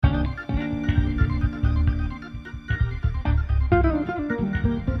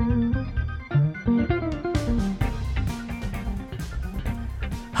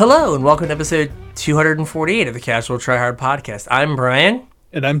Hello, and welcome to episode 248 of the Casual Tryhard Podcast. I'm Brian.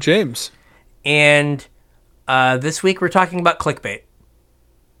 And I'm James. And this week we're talking about clickbait.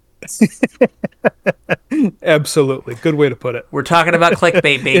 Absolutely. Good way to put it. We're talking about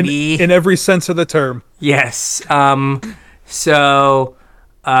clickbait, baby. In every sense of the term. Yes. So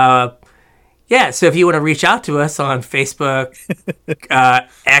if you want to reach out to us on Facebook,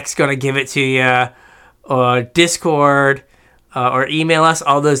 X going to give it to you, or Discord, or email us.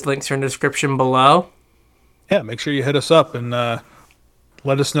 All those links are in the description below. Yeah, make sure you hit us up and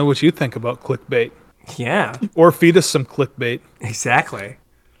let us know what you think about clickbait. Yeah. Or feed us some clickbait. Exactly.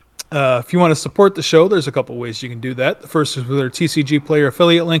 If you want to support the show, there's a couple ways you can do that. The first is with our TCG player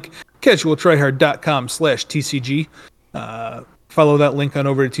affiliate link, casualtryhard.com/TCG. Follow that link on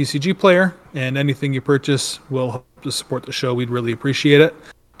over to TCG player, and anything you purchase will help to support the show. We'd really appreciate it.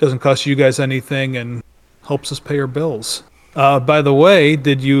 Doesn't cost you guys anything and helps us pay our bills. By the way,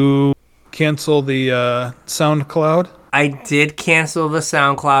 did you cancel the SoundCloud? I did cancel the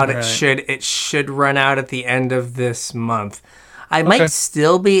SoundCloud. Right. It should run out at the end of this month. I might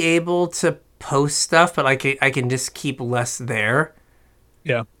still be able to post stuff, but I can just keep less there.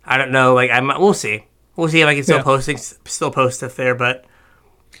 Yeah. I don't know. We'll see. We'll see if I can still post stuff there. But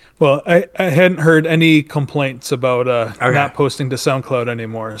Well, I hadn't heard any complaints about Okay. not posting to SoundCloud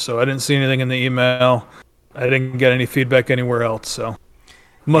anymore, so I didn't see anything in the email. I didn't get any feedback anywhere else, so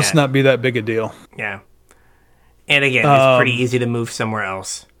must not be that big a deal. yeah. And again, it's pretty easy to move somewhere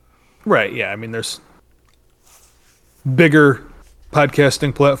else. Right, yeah. I mean, there's bigger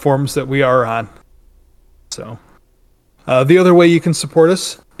podcasting platforms that we are on. So the other way you can support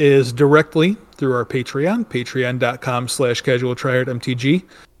us is directly through our Patreon, patreon.com/casualtryhardmtg.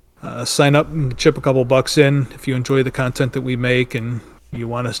 Sign up and chip a couple bucks in if you enjoy the content that we make and you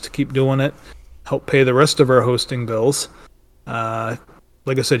want us to keep doing it. Help pay the rest of our hosting bills. Like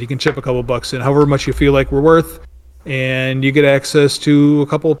I said, you can chip a couple bucks in, however much you feel like we're worth, and you get access to a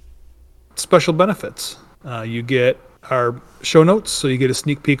couple special benefits. You get our show notes, so you get a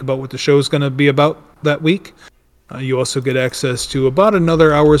sneak peek about what the show is going to be about that week. You also get access to about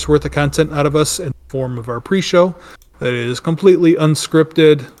another hour's worth of content out of us in the form of our pre-show that is completely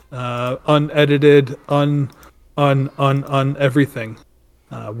unscripted, unedited, everything.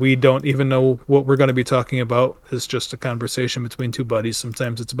 We don't even know what we're going to be talking about. It's just a conversation between two buddies.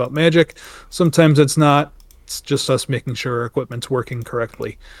 Sometimes it's about Magic. Sometimes it's not. It's just us making sure our equipment's working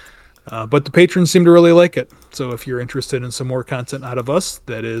correctly. But the patrons seem to really like it. So if you're interested in some more content out of us,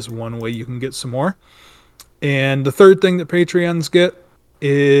 that is one way you can get some more. And the third thing that Patreons get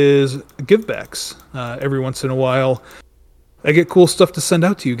is givebacks. Every once in a while, I get cool stuff to send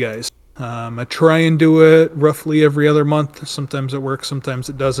out to you guys. I try and do it roughly every other month. Sometimes it works, sometimes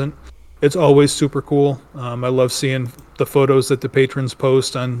it doesn't. It's always super cool. I love seeing the photos that the patrons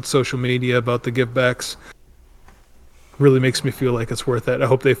post on social media about the givebacks. Really makes me feel like it's worth it. I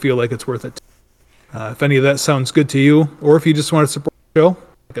hope they feel like it's worth it. If any of that sounds good to you, or if you just want to support the show,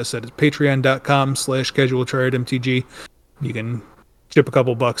 like I said, it's patreon.com/casualtryhardmtg. You can chip a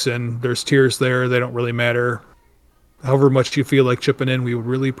couple bucks in. There's tiers there. They don't really matter. However much you feel like chipping in, we would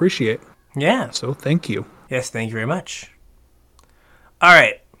really appreciate. Yeah. So thank you. Yes, thank you very much. All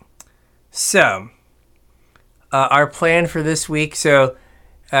right. So, our plan for this week. So,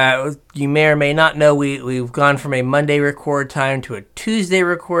 you may or may not know we've gone from a Monday record time to a Tuesday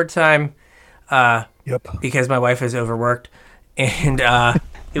record time. Yep. Because my wife is overworked, and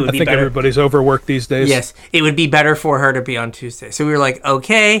it would be think better. Everybody's overworked these days. Yes, it would be better for her to be on Tuesday. So we were like,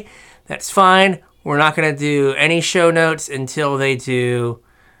 okay, that's fine. We're not going to do any show notes until they do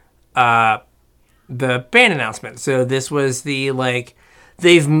the band announcement. So this was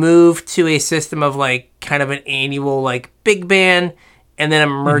they've moved to a system of kind of an annual big band and then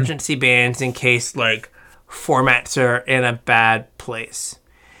emergency bands in case formats are in a bad place.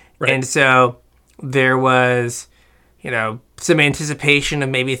 Right. And so there was, some anticipation of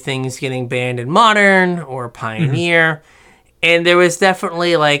maybe things getting banned in Modern or Pioneer. Mm-hmm. And there was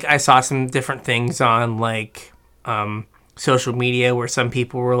definitely, I saw some different things on, social media where some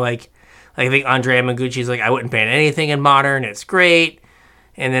people were I think Andrea Maguchi's I wouldn't ban anything in Modern. It's great.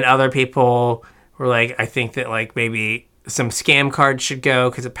 And then other people were I think that, maybe some scam cards should go.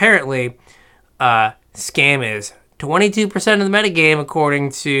 Because apparently, scam is 22% of the metagame,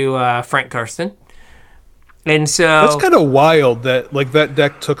 according to Frank Karsten. And so... That's kind of wild that, that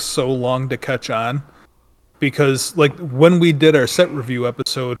deck took so long to catch on. Because, when we did our set review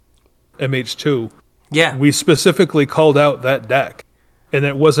episode, MH2, yeah, we specifically called out that deck. And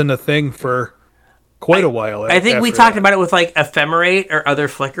it wasn't a thing for quite a while. I think we talked about it with like Ephemerate or other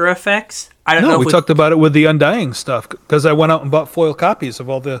Flickr effects. I don't know. We talked about it with the Undying stuff because I went out and bought foil copies of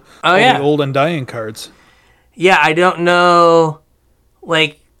all the old Undying cards. Yeah, I don't know,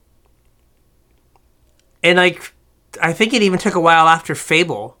 like, and like, I think it even took a while after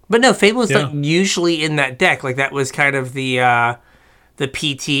Fable, but no, Fable was like usually in that deck. Like that was kind of the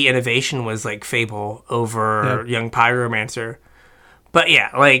PT innovation was like Fable over Young Pyromancer. But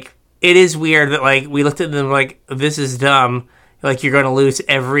yeah, like it is weird that like we looked at them like this is dumb. Like you're going to lose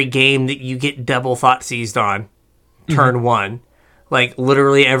every game that you get double thought seized on turn one. Like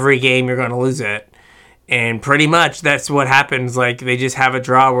literally every game you're going to lose it. And pretty much that's what happens. Like they just have a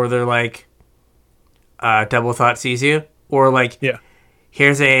draw where they're like double thought seize you, or like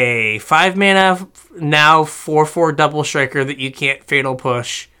here's a 5 mana now 4/4 double striker that you can't fatal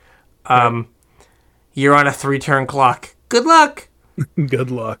push. You're on a 3-turn clock. Good luck. Good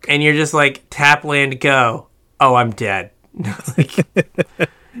luck. And you're just like tap land go. Oh, I'm dead. Like,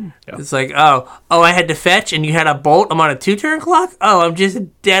 it's like I had to fetch and you had a bolt. I'm on a 2-turn clock. Oh, I'm just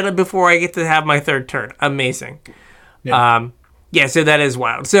dead before I get to have my 3rd turn. Amazing. So that is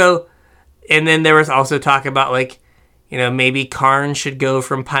wild. So, and then there was also talk about like, you know, maybe Karn should go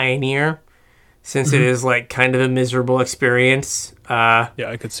from Pioneer since it is like kind of a miserable experience.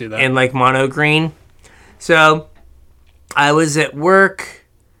 I could see that. And like mono green. So I was at work,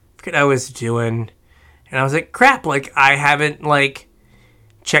 forget what I was doing, and I was like, crap, like I haven't like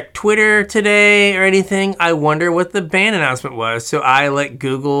checked Twitter today or anything. I wonder what the ban announcement was. So I like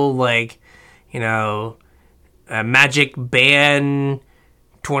Google like, you know, Magic ban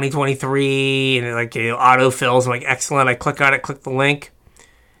 2023 and it like autofills. I'm like, excellent. I click on it, click the link,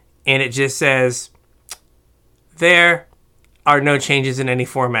 and it just says there are no changes in any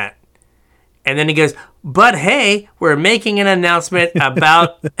format. And then he goes, but hey, we're making an announcement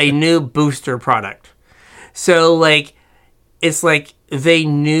about a new booster product. So like it's like they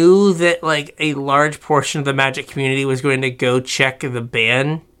knew that like a large portion of the Magic community was going to go check the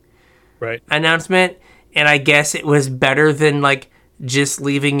ban announcement, and I guess it was better than like just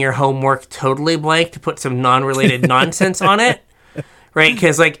leaving your homework totally blank to put some non-related nonsense on it, right?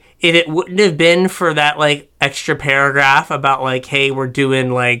 Because like if it wouldn't have been for that like extra paragraph about like, hey, we're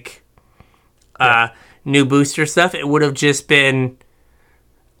doing like new booster stuff, it would have just been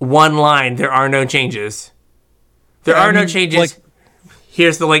one line. There are no changes. There are no changes. Like,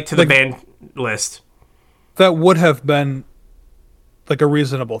 here's the link to the ban list. That would have been like a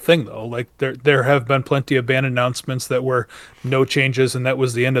reasonable thing, though. Like there have been plenty of ban announcements that were no changes, and that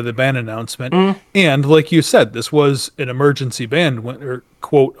was the end of the ban announcement. And like you said, this was an emergency ban or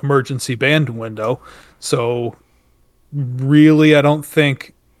quote emergency banned window. So really, I don't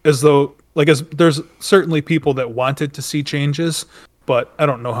think as there's certainly people that wanted to see changes, but I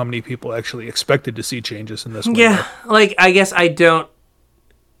don't know how many people actually expected to see changes in this window. Yeah, like I guess I don't.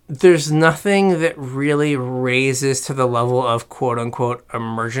 There's nothing that really raises to the level of quote-unquote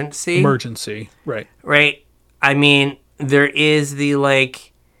emergency. Emergency, right. Right? I mean, there is the,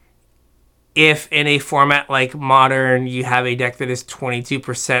 like, if in a format like Modern, you have a deck that is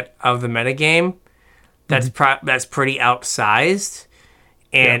 22% of the metagame, that's that's pretty outsized.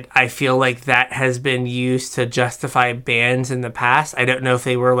 And I feel like that has been used to justify bans in the past. I don't know if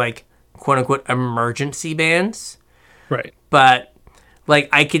they were, like, quote-unquote emergency bans. Right. But like,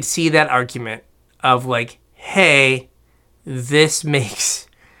 I could see that argument of, like, hey, this makes,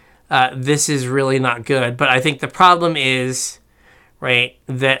 this is really not good. But I think the problem is, right,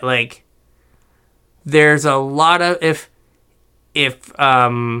 that, like, there's a lot of, if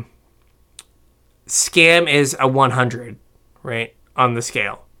Scam is a 100, right, on the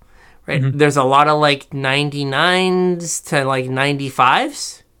scale, right, there's a lot of, like, 99s to, like,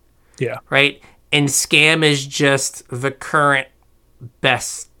 95s. Yeah. Right? And Scam is just the current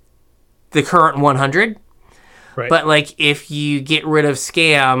the current 100. Right. But like if you get rid of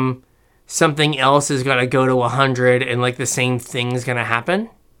Scam, something else is going to go to 100 and like the same thing's going to happen.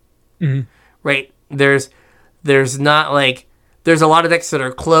 Right? There's not like there's a lot of decks that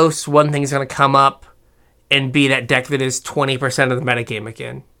are close. One thing's going to come up and be that deck that is 20% of the metagame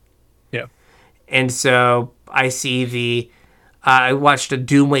again. Yeah. And so I see I watched a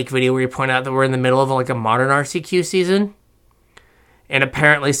Doomwake video where you point out that we're in the middle of like a Modern RCQ season. And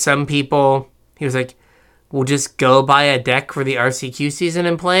apparently some people, he was like, will just go buy a deck for the RCQ season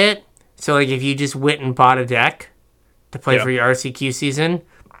and play it. So like if you just went and bought a deck to play for your RCQ season,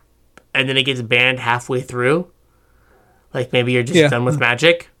 and then it gets banned halfway through, like maybe you're just done with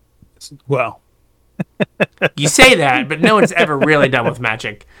Magic. Well. You say that, but no one's ever really done with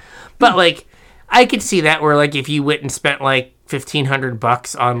Magic. But like, I could see that where like if you went and spent like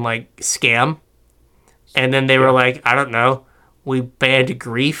 $1,500 on like Scam, And then they were like, I don't know, we banned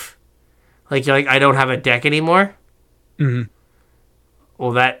grief. Like, you're like, I don't have a deck anymore. Mm-hmm.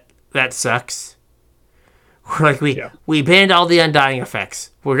 Well, that sucks. We're like, we banned all the Undying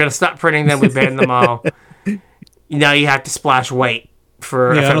effects. We're going to stop printing them. We banned them all. Now you have to splash white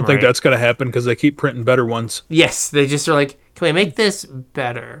for I don't think Ephemerate. that's going to happen because they keep printing better ones. Yes, they just are like, can we make this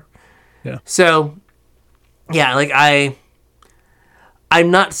better? Yeah. So, yeah, like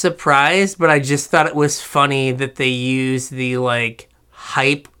I'm not surprised, but I just thought it was funny that they used the like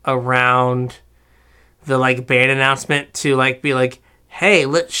hype around the like band announcement to like be like, hey,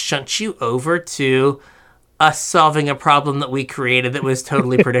 let's shunt you over to us solving a problem that we created that was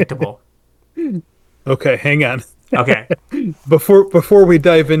totally predictable. Okay, hang on. Okay. Before we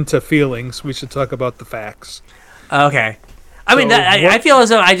dive into feelings, we should talk about the facts. Okay. I mean, So I feel as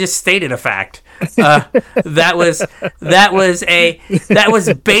though I just stated a fact. That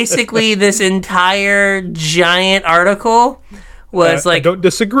was basically this entire giant article was I like, don't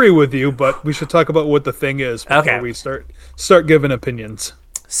disagree with you, but we should talk about what the thing is before Okay. we start giving opinions.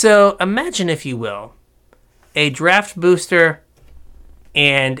 so imagine, if you will, a draft booster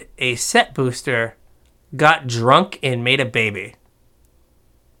and a set booster got drunk and made a baby.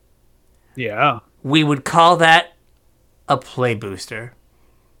 Yeah, We would call that a play booster.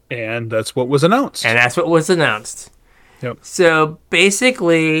 and that's what was announced. And that's what was announced. Yep. So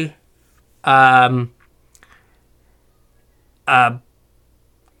basically, when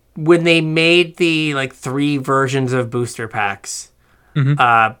they made the like 3 versions of booster packs,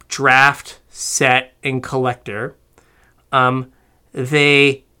 draft, set, and collector,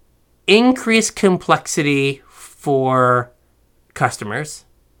 they increased complexity for customers,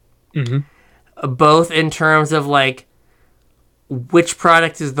 both in terms of like which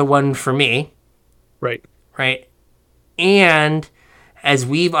product is the one for me, Right. right? And as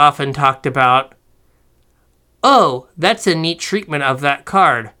we've often talked about, oh, that's a neat treatment of that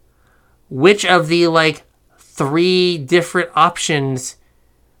card. Which of the like 3 different options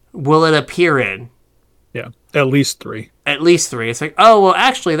will it appear in? Yeah, at least 3. At least 3. It's like, oh, well,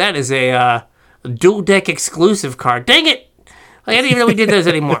 actually, that is a dual deck exclusive card. Dang it! Like, I didn't even know we did those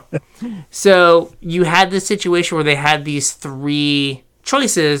anymore. So you had this situation where they had these 3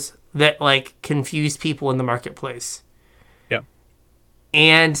 choices that like confused people in the marketplace. Yeah.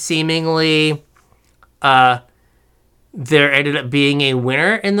 And seemingly there ended up being a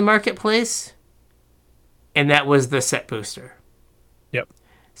winner in the marketplace, and that was the set booster. Yep.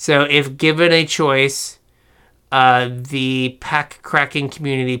 So if given a choice, the pack cracking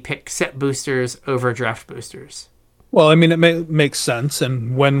community picked set boosters over draft boosters. Well, I mean, it makes sense.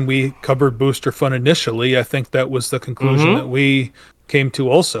 And when we covered Booster Fun initially, I think that was the conclusion that we came to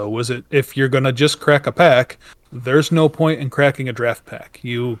also, was that if you're going to just crack a pack, there's no point in cracking a draft pack.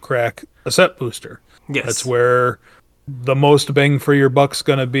 You crack a set booster. Yes. That's where the most bang for your buck's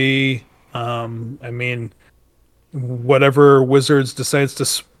going to be. I mean, whatever Wizards decides to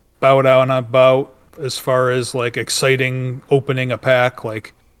spout out about as far as like exciting opening a pack,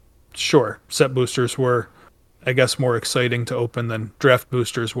 like, sure, set boosters were, I guess, more exciting to open than draft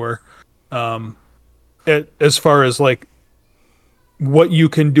boosters were. As far as like what you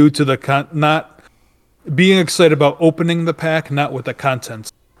can do to the not being excited about opening the pack, not with the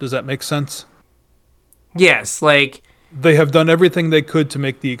contents. Does that make sense? Yes, like They have done everything they could to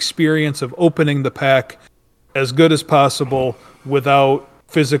make the experience of opening the pack as good as possible without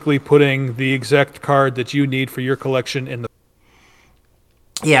physically putting the exact card that you need for your collection in the.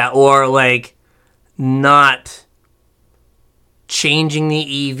 yeah, or like not changing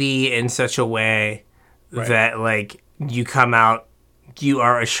the EV in such a way that like you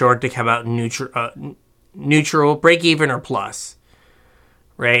are assured to come out neutral, break even, or plus.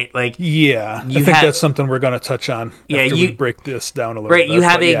 Right, like Yeah, I think that's something we're going to touch on after we break this down a little bit.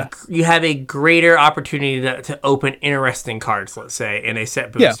 You have a greater opportunity to open interesting cards, let's say, in a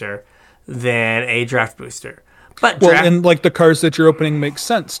set booster than a draft booster. But and like the cards that you're opening make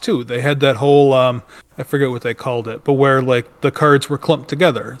sense too. They had that whole I forget what they called it, but where like the cards were clumped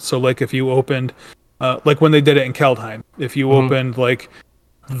together. So like if you opened like when they did it in Kaldheim, if you opened like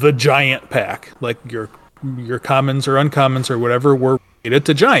the giant pack, like your commons or uncommons or whatever were rated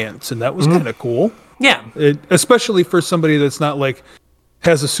to giants, and that was kind of cool. Yeah, especially for somebody that's not like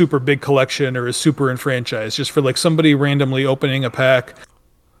has a super big collection or is super enfranchised. Just for like somebody randomly opening a pack,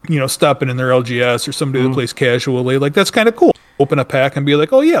 stopping in their LGS, or somebody that plays casually, like that's kind of cool. Open a pack and be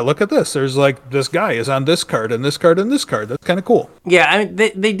like, oh yeah, look at this. There's like this guy is on this card and this card and this card. That's kind of cool. yeah. I mean,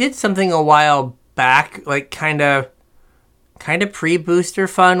 they did something a while back, like kind of pre-booster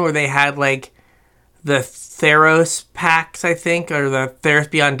fun, where they had like the Theros packs, I think, or the Theros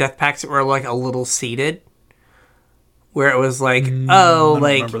Beyond Death packs that were like a little seeded, where it was like, I don't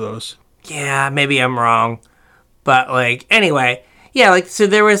like, remember those. yeah, maybe I'm wrong, but like, anyway, yeah, like, so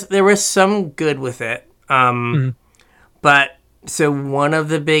there was some good with it, but so one of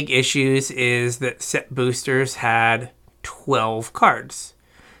the big issues is that set boosters had 12 cards,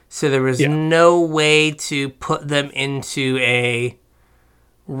 so there was no way to put them into a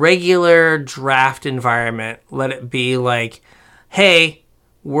regular draft environment. Let it be like, hey,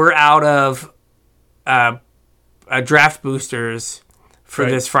 we're out of draft boosters for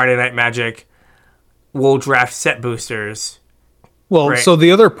this Friday Night Magic. We'll draft set boosters. Well, so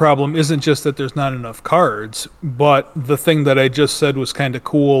the other problem isn't just that there's not enough cards, but the thing that I just said was kind of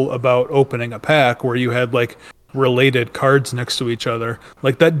cool about opening a pack where you had like related cards next to each other.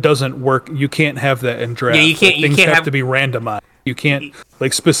 Like that doesn't work. You can't have that in draft. Yeah, you can't. Like, things have to be randomized. You can't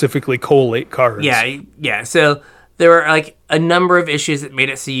like specifically collate cards. Yeah. So there were like a number of issues that made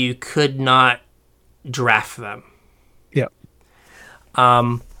it so you could not draft them. Yeah.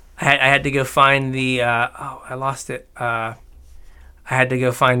 I had to go find the. I lost it. I had to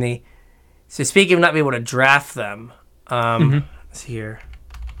go find the. So speaking of not being able to draft them, let's see here.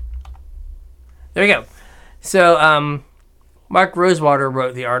 There we go. So Mark Rosewater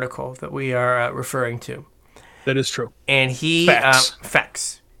wrote the article that we are referring to. That is true. And he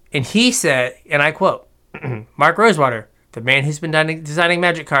Facts. And he said, and I quote, Mark Rosewater, the man who's been designing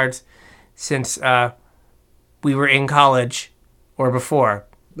Magic cards since we were in college or before.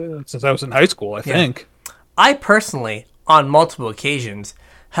 Since I was in high school, I think. I personally, on multiple occasions,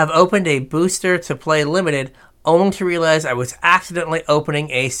 have opened a booster to play limited only to realize I was accidentally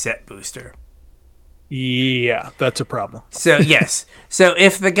opening a set booster. Yeah, that's a problem. So, yes. So,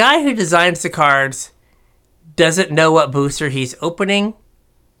 if the guy who designs the cards doesn't know what booster he's opening,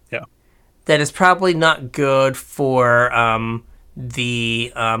 that is probably not good for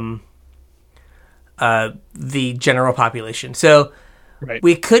the general population. So,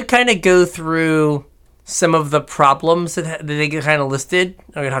 we could kind of go through some of the problems that they get kind of listed.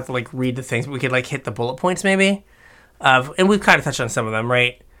 I'm going to have to like read the things, but we could like hit the bullet points maybe. And we've kind of touched on some of them,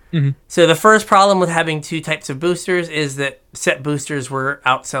 right? Mm-hmm. So the first problem with having two types of boosters is that set boosters were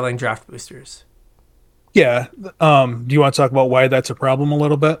outselling draft boosters. Yeah. Do you want to talk about why that's a problem a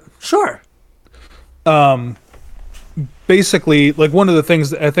little bit? Sure. Basically, like one of the things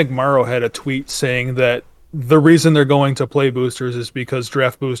that I think Morrow had a tweet saying that the reason they're going to play boosters is because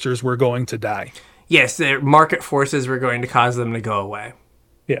draft boosters were going to die. Yes, the market forces were going to cause them to go away.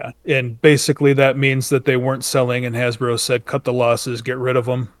 Yeah, and basically that means that they weren't selling, and Hasbro said, cut the losses, get rid of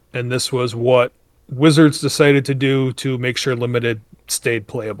them. And this was what Wizards decided to do to make sure limited stayed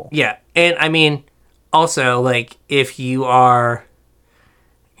playable. Yeah, and I mean, also, like, if you are,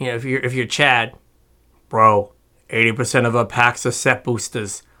 if you're Chad, bro, 80% of our packs are set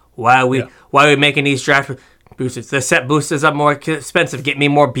boosters. Why are we making these draft boosters? The set boosters are more expensive. Get me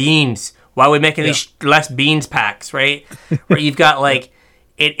more beans. Why are we making these less beans packs, right? Where you've got like,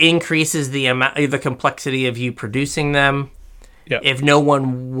 it increases the amount, the complexity of you producing them. Yeah. If no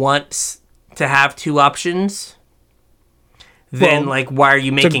one wants to have two options, then why are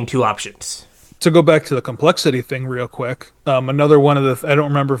you making two options? To go back to the complexity thing real quick, another one of the, I don't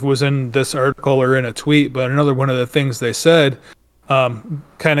remember if it was in this article or in a tweet, but another one of the things they said, kind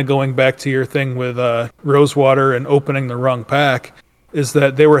of going back to your thing with Rosewater and opening the wrong pack, is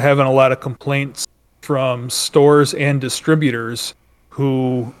that they were having a lot of complaints from stores and distributors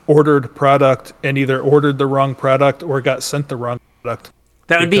who ordered product and either ordered the wrong product or got sent the wrong product.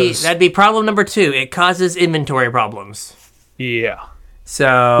 That'd be problem number 2. It causes inventory problems. Yeah. So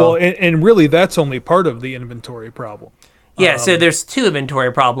well, and really that's only part of the inventory problem. Yeah, so there's 2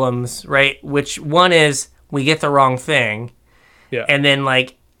 inventory problems, right? Which one is we get the wrong thing. Yeah. And then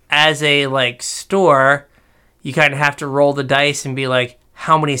as a store, you kind of have to roll the dice and be like,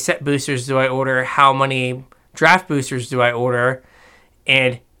 how many set boosters do I order? How many draft boosters do I order?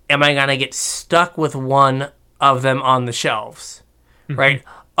 And am I going to get stuck with one of them on the shelves? Mm-hmm. Right?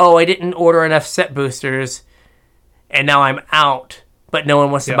 Oh, I didn't order enough set boosters, and now I'm out, but no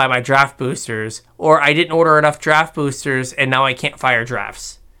one wants to buy my draft boosters. Or I didn't order enough draft boosters, and now I can't fire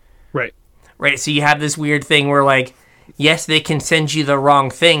drafts. Right. Right? So you have this weird thing where, yes, they can send you the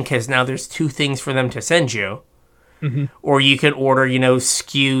wrong thing because now there's 2 things for them to send you. Mm-hmm. Or you can order,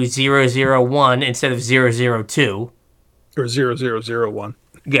 SKU 001 instead of 002. Or 0001.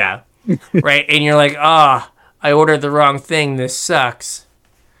 Yeah. Right? And you're like, I ordered the wrong thing. This sucks.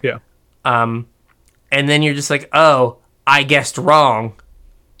 Yeah. And then you're just like, I guessed wrong.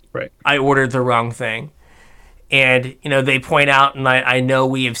 Right. I ordered the wrong thing. And, they point out, and I know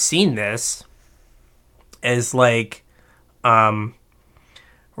we have seen this, as like,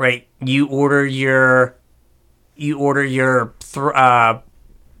 right, you order your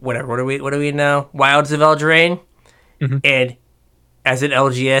whatever. What do we know? Wilds of Eldraine, and as an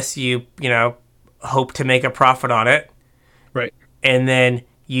LGS, you hope to make a profit on it, Right. and then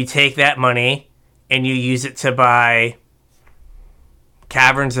you take that money and you use it to buy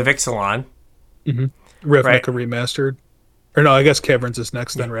Caverns of Ixalan. Ravnica Right. Remastered. Or no, I guess Caverns is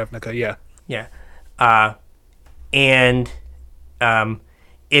next, then Ravnica. Yeah. Yeah. And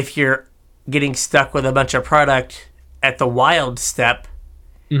if you're getting stuck with a bunch of product at the wild step,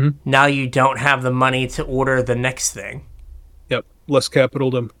 now you don't have the money to order the next thing. Yep. Less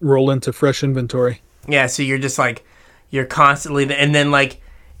capital to roll into fresh inventory. Yeah, so you're just like, you're constantly, and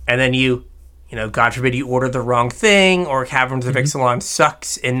then you God forbid you order the wrong thing, or Caverns of Ixalan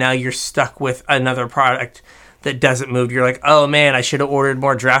sucks, and now you're stuck with another product that doesn't move. You're like, oh man, I should have ordered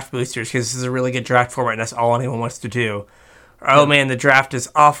more draft boosters because this is a really good draft format and that's all anyone wants to do. Or, oh man, the draft is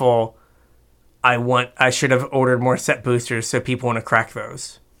awful. I should have ordered more set boosters so people want to crack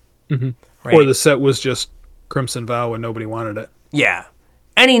those. Right? Or the set was just Crimson Vow and nobody wanted it. Yeah.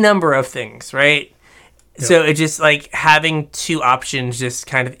 Any number of things, right? Yep. So it just like having two options just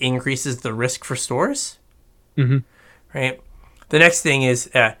kind of increases the risk for stores. Right? The next thing is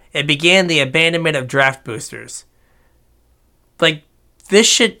it began the abandonment of draft boosters. Like, this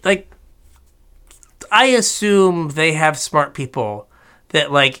should, like, I assume they have smart people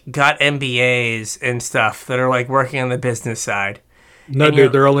that, like, got MBAs and stuff that are, like, working on the business side. No, and,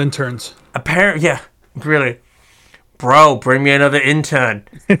 dude, they're all interns. Apparently, yeah, really. Bro, bring me another intern.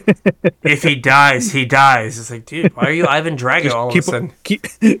 If he dies, he dies. It's like, dude, why are you Ivan Drago all of a sudden?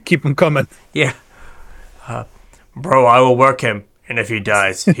 Keep him coming. Yeah. Bro, I will work him. And if he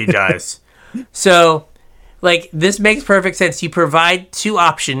dies, he dies. So, like, this makes perfect sense. You provide two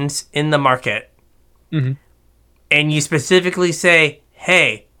options in the market. And you specifically say,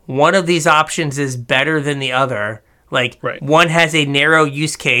 hey, one of these options is better than the other. Like, right. One has a narrow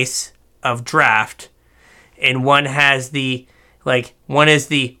use case of draft, and one has the, like, one is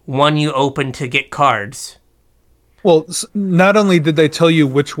the one you open to get cards. Well, not only did they tell you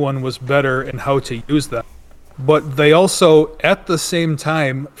which one was better and how to use them, but they also, at the same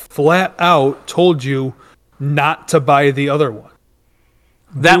time, flat out told you not to buy the other one.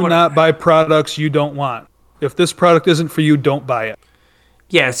 Do not buy products you don't want. If this product isn't for you, don't buy it.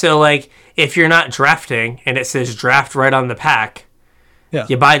 Yeah, so, like, if you're not drafting and it says draft right on the pack,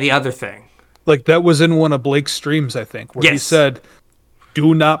 you buy the other thing. Like, that was in one of Blake's streams, I think, where he said,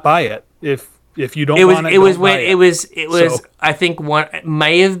 do not buy it. If you don't want it, don't buy it. It was, so, I think, it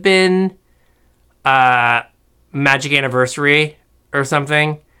may have been Magic Anniversary or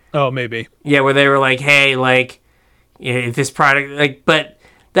something. Oh, maybe. Yeah, where they were like, hey, like, this product, like, but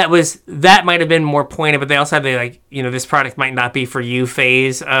that might have been more pointed, but they also had the, like, this product might not be for you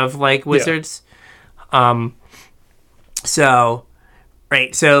phase of, like, Wizards. So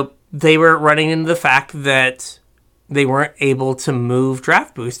they were running into the fact that they weren't able to move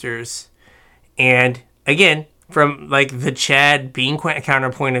draft boosters. And again, from, like, the Chad Bean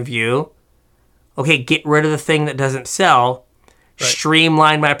counterpoint of view, okay, get rid of the thing that doesn't sell,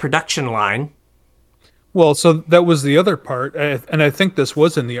 streamline my production line. Well, so that was the other part, and I think this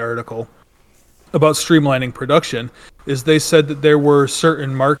was in the article about streamlining production, is they said that there were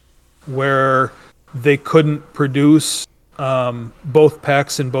certain markets where they couldn't produce both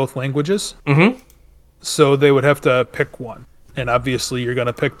packs in both languages. So they would have to pick one. And obviously you're going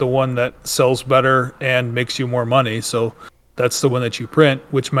to pick the one that sells better and makes you more money. So that's the one that you print,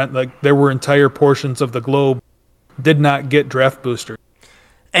 which meant, like, there were entire portions of the globe did not get draft boosters.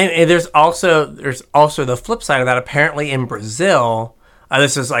 And there's also the flip side of that. Apparently in Brazil,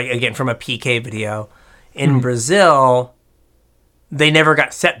 this is, like, again from a PK video. In Brazil, they never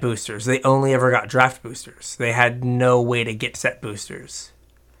got set boosters. They only ever got draft boosters. They had no way to get set boosters.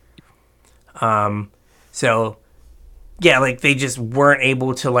 So yeah, like, they just weren't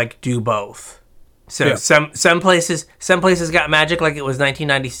able to, like, do both. So some places got Magic like it was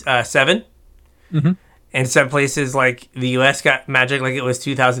 1997. And some places, like the U.S., got Magic like it was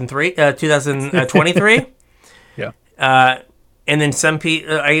 2023. And then some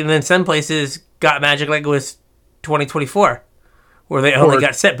places got Magic like it was 2024, where they only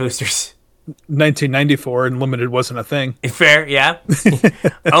got set boosters. 1994 and limited wasn't a thing. Fair, yeah.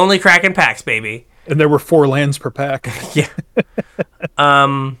 Only cracking packs, baby. And there were 4 lands per pack. Yeah.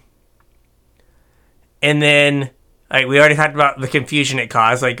 And then, like, we already talked about the confusion it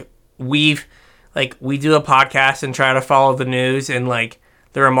caused. Like, we do a podcast and try to follow the news, and, like,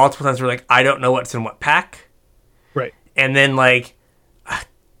 there are multiple times where, like, I don't know what's in what pack. Right. And then, like,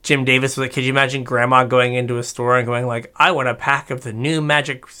 Jim Davis was like, could you imagine grandma going into a store and going like, I want a pack of the new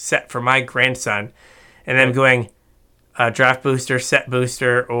Magic set for my grandson, and then going draft booster, set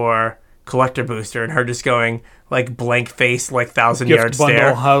booster, or collector booster, and her just going like blank face, like 1,000-yard bundle,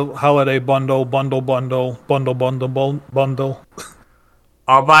 stare. Holiday bundle, bundle.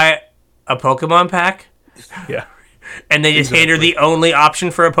 I'll buy a Pokemon pack, Yeah. and they just hand her the only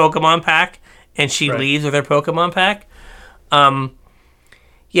option for a Pokemon pack, and she leaves with her Pokemon pack.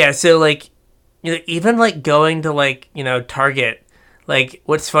 Yeah, so like, you know, even like going to like, you know, Target, like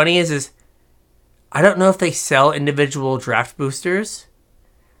what's funny is I don't know if they sell individual draft boosters.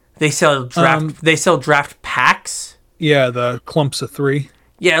 They sell draft packs. Yeah, the clumps of 3.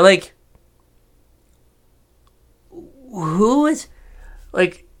 Yeah, like who is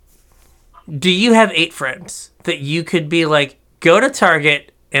like, do you have 8 friends that you could be like, go to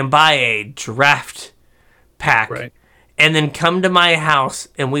Target and buy a draft pack, Right. and then come to my house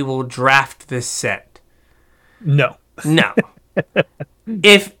and we will draft this set? No. No.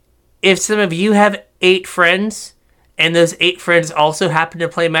 If some of you have 8 friends and those 8 friends also happen to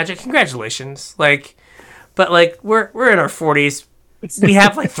play Magic, congratulations. Like, but like we're in our 40s. We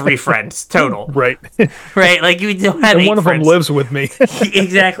have like 3 friends total. Right. Right? Like you don't have And 8 one of friends. them lives with me.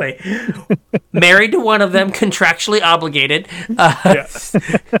 Exactly. Married to one of them, contractually obligated. Yeah.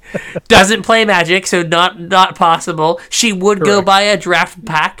 Doesn't play Magic, so not possible. She would go Correct. buy a draft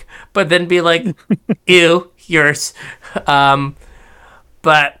pack, but then be like, "Ew, yours."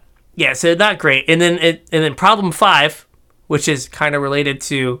 But yeah, so not great. And then problem 5, which is kind of related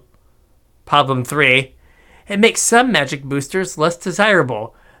to problem 3, it makes some Magic boosters less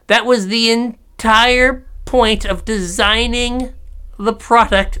desirable. That was the entire point of designing the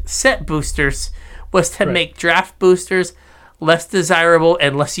product set boosters, was to make draft boosters less desirable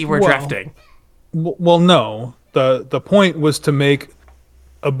unless you were drafting. Well, no. The point was to make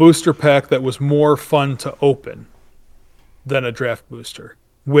a booster pack that was more fun to open than a draft booster,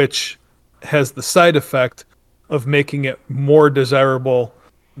 which has the side effect of making it more desirable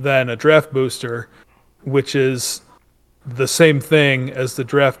than a draft booster, which is the same thing as the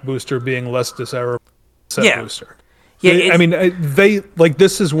draft booster being less desirable than set booster. Yeah, I mean, they like,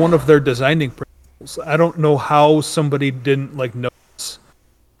 this is one of their designing principles. I don't know how somebody didn't like notice.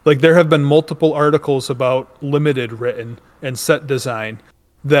 Like, there have been multiple articles about limited written and set design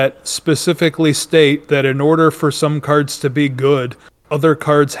that specifically state that in order for some cards to be good, other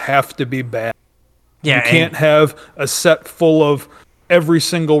cards have to be bad. Yeah, You can't have a set full of every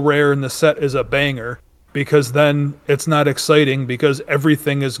single rare in the set is a banger, because then it's not exciting because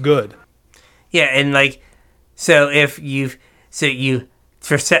everything is good. Yeah, and like, so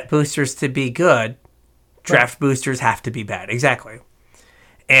for set boosters to be good, draft boosters have to be bad. Exactly.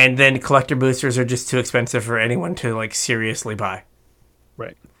 And then collector boosters are just too expensive for anyone to like seriously buy.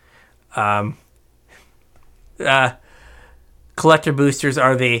 Right. Collector boosters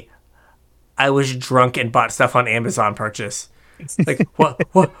are the I was drunk and bought stuff on Amazon purchase. Like, what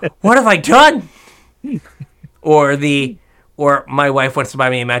have I done? Or my wife wants to buy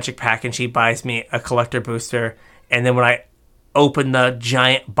me a Magic pack and she buys me a collector booster, and then when I open the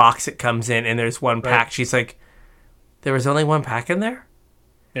giant box it comes in and there's one pack, she's like, there was only one pack in there?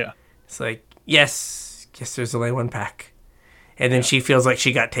 Yeah. It's like, yes, there's only one pack. And then she feels like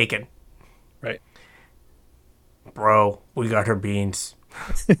she got taken. Right. Bro, we got her beans.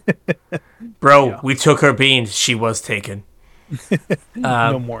 Bro, we took her beans. She was taken.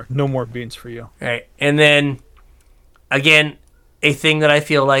 No more beans for you. Right. And then, again, a thing that I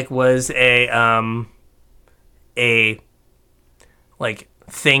feel like was a like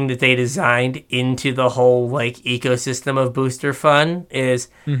thing that they designed into the whole like ecosystem of booster fun is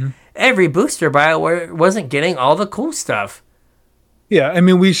every booster BioWare wasn't getting all the cool stuff. Yeah, I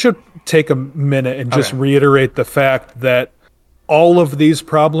mean, we should take a minute and just reiterate the fact that all of these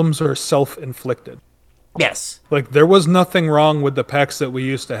problems are self-inflicted. Yes. Like, there was nothing wrong with the packs that we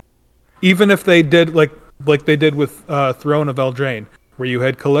used to have. Even if they did, like they did with Throne of Eldraine, where you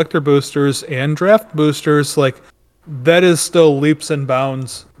had collector boosters and draft boosters, like, that is still leaps and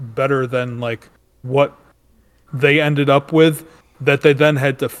bounds better than, like, what they ended up with that they then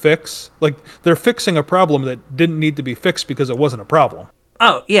had to fix. Like, they're fixing a problem that didn't need to be fixed because it wasn't a problem.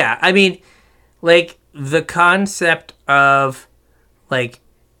 Oh, yeah. I mean, like, the concept of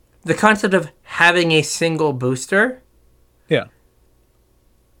having a single booster Yeah.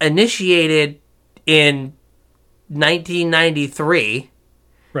 initiated in 1993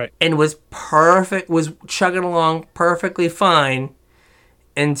 Right. and was chugging along perfectly fine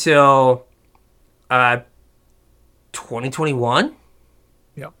until 2021?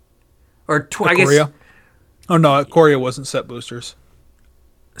 Yeah. Or I guess Ikoria. Oh, no, Ikoria wasn't set boosters.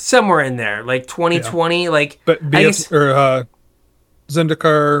 somewhere in there, like 2020, like But I guess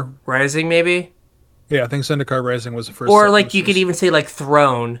Zendikar, Rising maybe, yeah, I think Zendikar Rising was the first. or set like you could boosters. even say like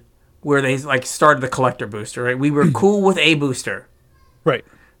Throne, where they like started the collector booster. Right, we were cool with a booster, Right.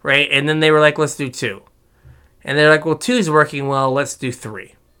 right, and then they were like, let's do two, and they're like, well, two's working well, let's do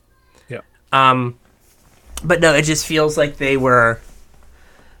three. Yeah. But no, it just feels like it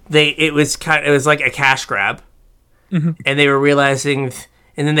was like a cash grab, and they were realizing,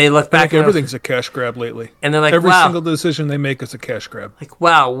 and then they look I back think and everything's a cash grab lately. and they're like, Every wow, single decision they make is a cash grab. like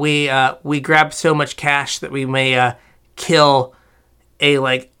wow, we grabbed so much cash that we may kill a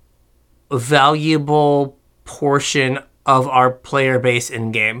like valuable portion of our player base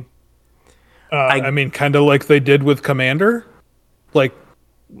in game. I mean, kind of like they did with Commander. Like,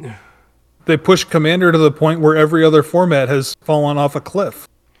 they pushed Commander to the point where every other format has fallen off a cliff.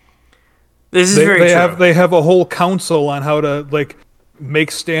 This is They, very they true. have they have a whole council on how to like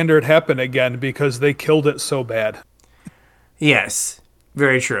make Standard happen again because they killed it so bad. Yes,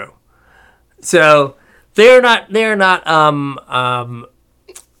 very true. So they're not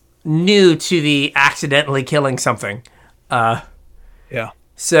new to the accidentally killing something. Yeah.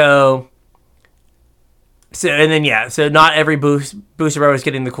 So and then so not every booster row is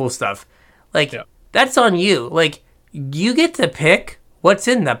getting the cool stuff. Like Yeah. that's on you. Like you get to pick what's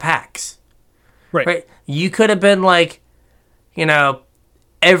in the packs. Right. Right? You could have been like,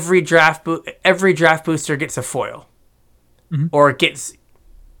 every draft booster gets a foil. Or it gets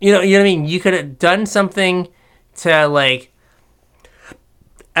you know what I mean? You could have done something to like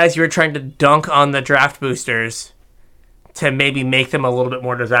as you were trying to dunk on the draft boosters to maybe make them a little bit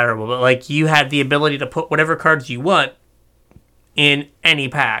more desirable. But like you had the ability to put whatever cards you want in any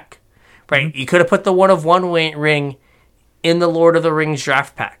pack. Right? You could have put the one of one ring in the Lord of the Rings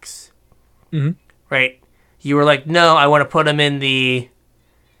draft packs. Right? You were like, no, I want to put them in the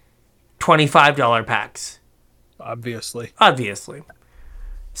 $25 packs. Obviously.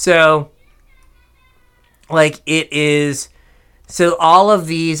 So, like, it is. So, all of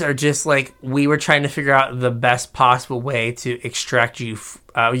these are just like we were trying to figure out the best possible way to extract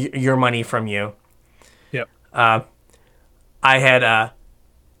your money from you. Yep. I had I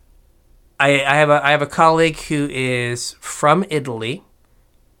have a colleague who is from Italy,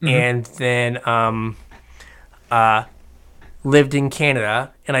 and then lived in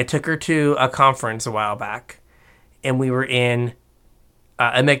Canada, and I took her to a conference a while back, and we were in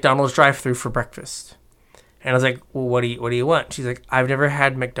a McDonald's drive-thru for breakfast, and I was like, "Well, what do you want?" She's like, "I've never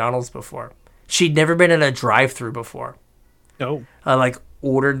had McDonald's before." She'd never been in a drive-thru before. No. I like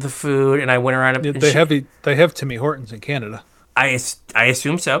ordered the food, and I went around. Yeah, And they have Timmy Hortons in Canada. I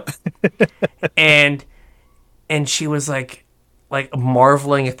assume so. and she was like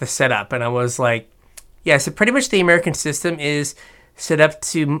marveling at the setup, and I was like, yeah. So pretty much the American system is set up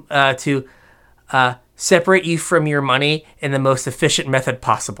to separate you from your money in the most efficient method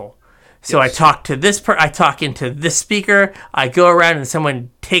possible. So I talk to I talk into this speaker. I go around and someone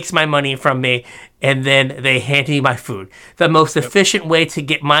takes my money from me, and then they hand me my food. The most efficient way to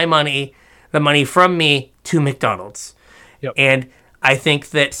get the money from me to McDonald's. Yep. And I think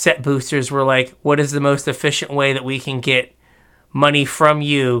that set boosters were like, what is the most efficient way that we can get money from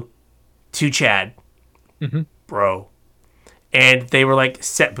you to Chad? Bro. And they were like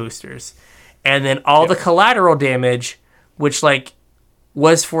set boosters. And then all the collateral damage, which like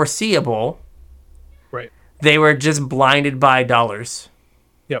was foreseeable, Right. they were just blinded by dollars.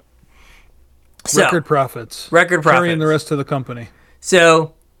 Yep. So, Record profits. Record Carrying profits. the rest of the company.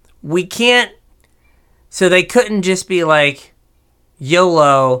 So we can't. So they couldn't just be like,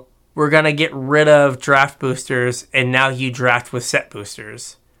 YOLO, we're going to get rid of draft boosters and now you draft with set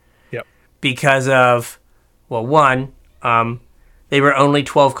boosters. Yep. Because of, well, one, they were only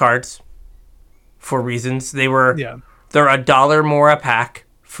 12 cards for reasons. They're $1 more a pack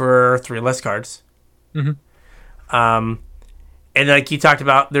for 3 less cards. And like you talked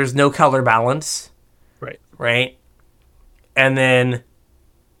about, there's no color balance. Right? And then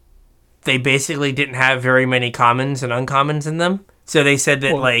they basically didn't have very many commons and uncommons in them. So they said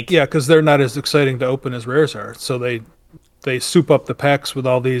that yeah, because they're not as exciting to open as rares are. So they soup up the packs with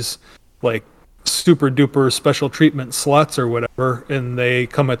all these like super duper special treatment slots or whatever, and they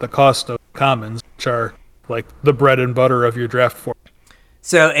come at the cost of commons, which are like the bread and butter of your draft form.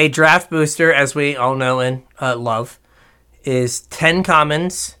 So a draft booster, as we all know and love, is 10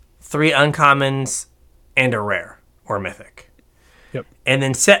 commons, 3 uncommons, and a rare or mythic. Yep. And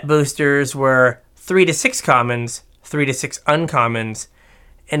then set boosters were 3 to 6 commons, 3 to 6 uncommons,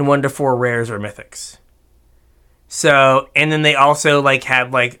 and 1 to 4 rares or mythics. So, and then they also like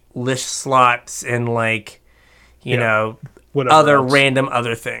had like list slots and like, you know, whatever other else. random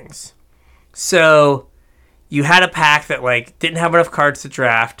other things. So you had a pack that like didn't have enough cards to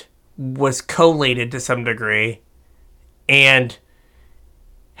draft, was collated to some degree, and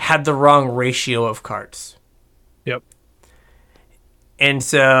had the wrong ratio of cards. Yep. And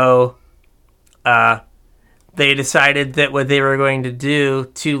so they decided that what they were going to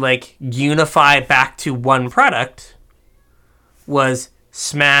do to like unify back to one product was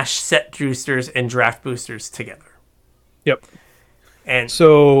smash set boosters and draft boosters together. Yep. And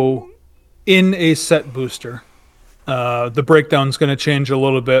So in a set booster, the breakdown's going to change a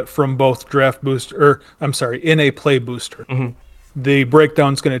little bit from both draft booster, or I'm sorry, in a play booster. The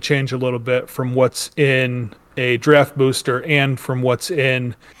breakdown's going to change a little bit from what's in a draft booster and from what's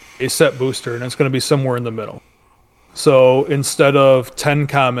in a set booster, and it's going to be somewhere in the middle. So instead of 10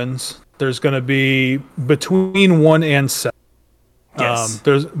 commons, there's going to be between 1 and 7. yes.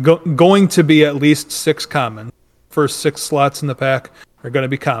 There's going to be at least 6 commons. First 6 slots in the pack are going to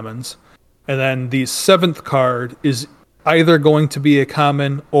be commons. And then the 7th card is either going to be a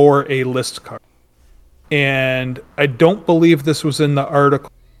common or a list card. And I don't believe this was in the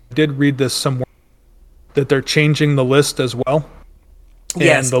article. I did read this somewhere, that they're changing the list as well.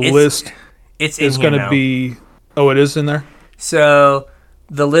 Yes, And the list it's is in here going to now. be... Oh, it is in there? So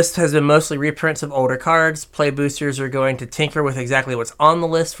the list has been mostly reprints of older cards. Play boosters are going to tinker with exactly what's on the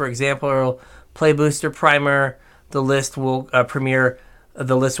list. For example, Play Booster Primer, the list will premiere.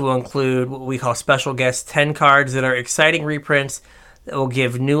 The list will include what we call special guest 10 cards that are exciting reprints that will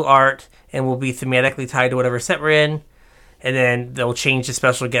give new art and will be thematically tied to whatever set we're in. And then they'll change the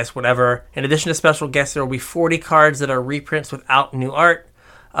special guest, whatever. In addition to special guests, there will be 40 cards that are reprints without new art.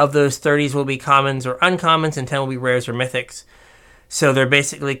 Of those, 30s will be commons or uncommons, and 10 will be rares or mythics. So they're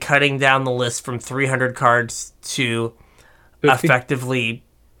basically cutting down the list from 300 cards to 50? effectively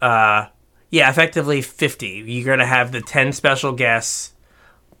 50. You're going to have the 10 special guests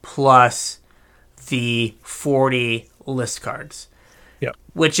plus the 40 list cards. Yep.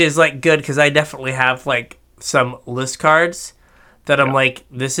 Which is like good because I definitely have like some list cards that I'm like,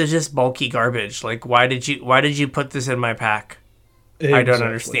 this is just bulky garbage. Like, why did you put this in my pack? I don't Exactly.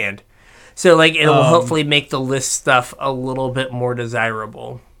 understand. So like it'll hopefully make the list stuff a little bit more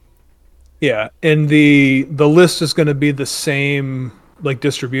desirable. Yeah, and the list is going to be the same like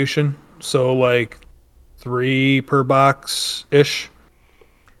distribution. So like 3 per box ish.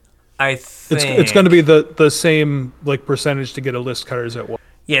 I think It's going to be the same like percentage to get a list card as it was.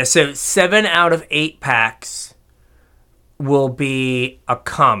 Yeah, so 7 out of 8 packs will be a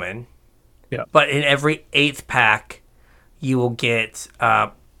common. Yeah. But in every 8th pack, you will get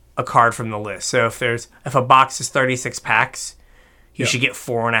a card from the list. So if a box is 36 packs, you should get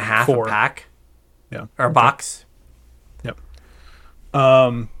 4.5 4. a pack Yeah. or a box. Yep.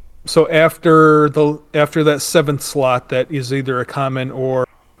 So after that 7th slot, that is either a common or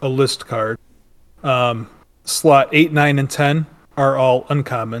a list card. Slot 8, 9, and 10 are all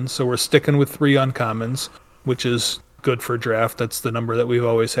uncommon. So we're sticking with 3 uncommons, which is good for draft. That's the number that we've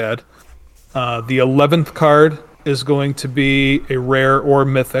always had. The 11th card is going to be a rare or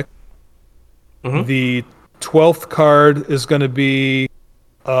mythic. The 12th card is going to be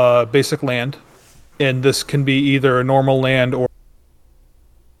basic land, and this can be either a normal land or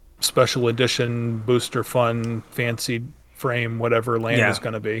special edition, booster fun, fancy frame, whatever land is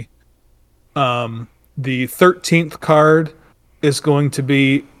going to be. The 13th card is going to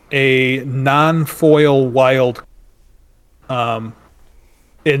be a non-foil wild. And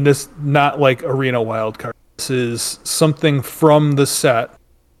this not like arena wild card. This is something from the set,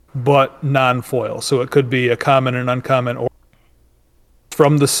 but non-foil. So it could be a common and uncommon, or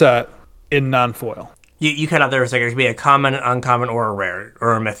from the set in non-foil. You cut out there a second. It could be a common, an uncommon, or a rare,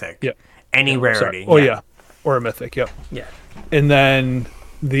 or a mythic. Yeah. Any rarity. Sorry. Oh yeah, or a mythic. Yep. Yeah. And then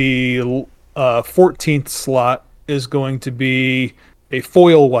the 14th slot is going to be a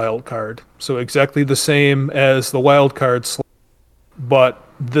foil wild card. So exactly the same as the wild card slot, but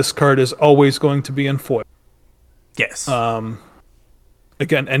this card is always going to be in foil. Yes.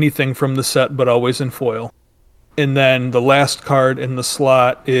 Again, anything from the set, but always in foil. And then the last card in the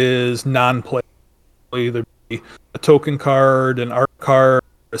slot is non-play. It'll either be a token card, an art card,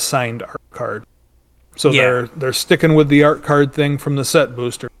 a signed art card. So they're sticking with the art card thing from the set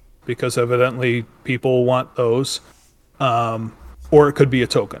booster because evidently people want those. Or it could be a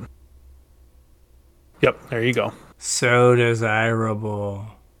token. Yep, there you go. So desirable.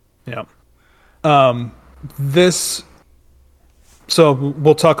 Yeah. So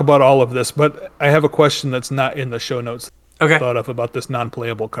we'll talk about all of this, but I have a question that's not in the show notes. Okay. Thought of about this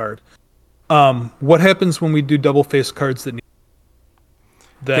non-playable card. What happens when we do double face cards that need?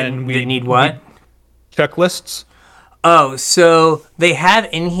 Then They need what? checklists. Oh, so they have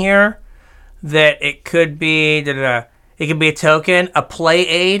in here that it could be it could be a token, a play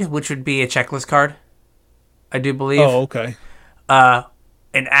aid, which would be a checklist card, I do believe. Oh, okay.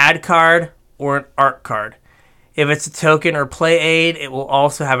 An ad card or an art card. If it's a token or play aid, it will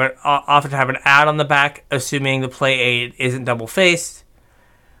also have often have an ad on the back, assuming the play aid isn't double faced.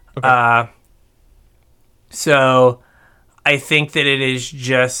 Okay. So I think that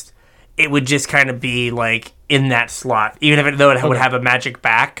it would just kind of be like in that slot, even though it would have a magic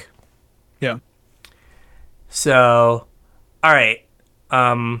back. Yeah. So, all right.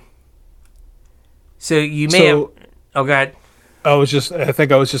 So you may have. Oh, go ahead. I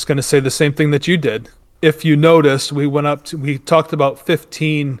think I was just going to say the same thing that you did. If you noticed, we talked about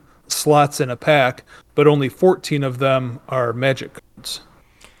 15 slots in a pack, but only 14 of them are magic cards.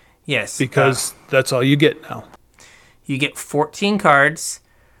 Yes. Because that's all you get now. You get 14 cards.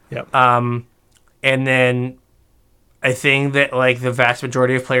 Yep. And then I think that like the vast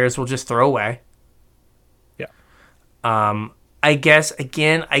majority of players will just throw away. Yeah. I guess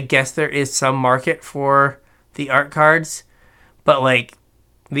there is some market for the art cards, but like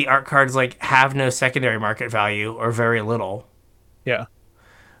the art cards like have no secondary market value or very little. Yeah.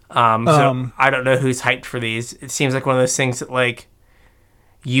 So I don't know who's hyped for these. It seems like one of those things that like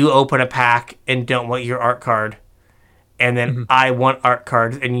you open a pack and don't want your art card, and then I want art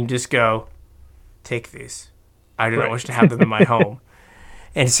cards, and you just go, take these. I do not wish to have them in my home.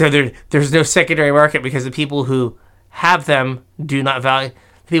 And so there's no secondary market because the people who have them do not value.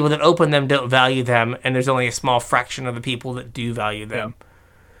 The people that open them don't value them, and there's only a small fraction of the people that do value them. Yeah.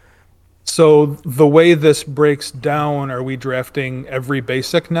 So the way this breaks down, are we drafting every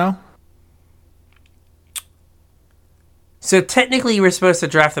basic now? So technically, you were supposed to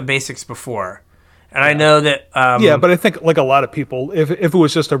draft the basics before, and I know that. Yeah, but I think like a lot of people, if it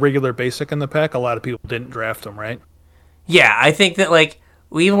was just a regular basic in the pack, a lot of people didn't draft them, right? Yeah, I think that like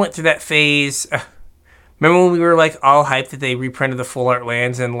we even went through that phase. Remember when we were like all hyped that they reprinted the full art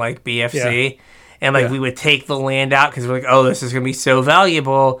lands in like BFC, and like we would take the land out because we're like, oh, this is gonna be so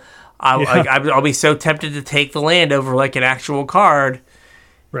valuable. I'll be so tempted to take the land over like an actual card,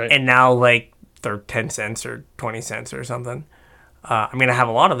 Right. and now like they're 10 cents or 20 cents or something. I mean, I have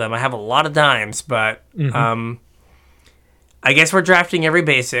a lot of them. I have a lot of dimes, but I guess we're drafting every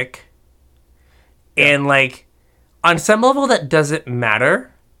basic, and like on some level that doesn't matter.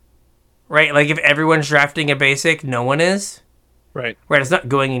 Right? Like, if everyone's drafting a basic, no one is. Right. Right, it's not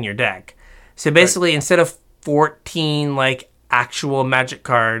going in your deck. So, basically, instead of 14, like, actual Magic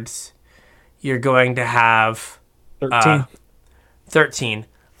cards, you're going to have... 13. 13.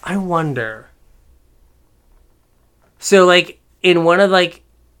 I wonder... So, like, in one of, like,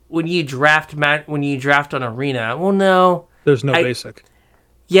 when you draft on Arena... Well, no. There's no basic.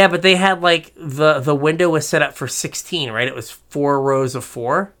 Yeah, but they had, like, the window was set up for 16, right? It was 4 rows of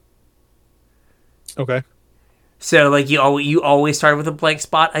 4. Okay. So, like, you always start with a blank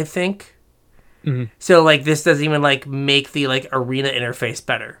spot, I think. Mm-hmm. So, like, this doesn't even, like, make the, like, arena interface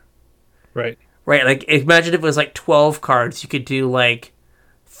better. Right. Right? Like, imagine if it was, like, 12 cards. You could do, like,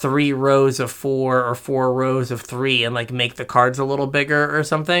 3 rows of 4 or 4 rows of 3 and, like, make the cards a little bigger or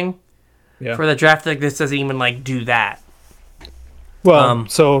something. Yeah. For the draft, like, this doesn't even, like, do that. Well,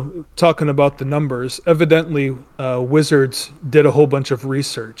 so talking about the numbers, evidently Wizards did a whole bunch of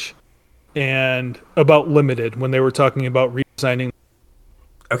research and about Limited when they were talking about redesigning.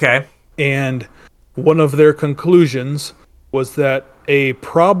 Okay. And one of their conclusions was that a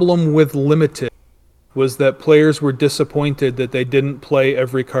problem with Limited was that players were disappointed that they didn't play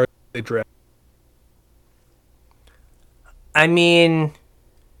every card they drafted. I mean,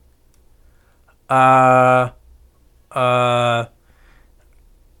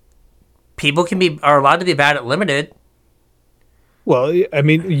 people are allowed to be bad at Limited. Well, I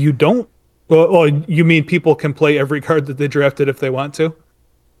mean, you don't. Well, you mean people can play every card that they drafted if they want to?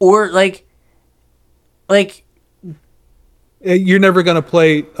 Or, like, you're never going to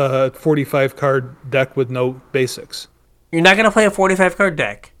play a 45 card deck with no basics. You're not going to play a 45 card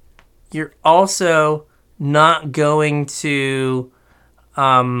deck. You're also not going to,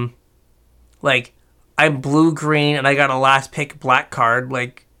 like, I'm blue green and I got a last pick black card.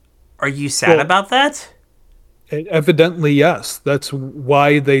 Like, are you sad about that? Evidently, yes. That's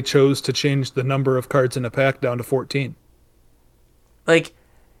why they chose to change the number of cards in a pack down to 14. Like,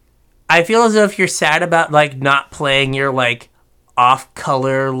 I feel as though if you're sad about, like, not playing your, like,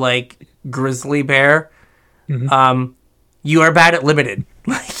 off-color, like, grizzly bear, you are bad at Limited.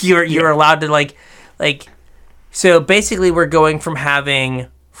 Like, you're allowed to, like... So, basically, we're going from having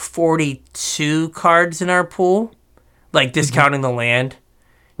 42 cards in our pool, like, discounting the land,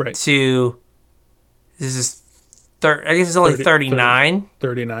 right, to... This is I guess it's only 30 39,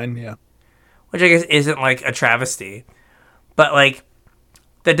 39, yeah. which I guess isn't like a travesty, but like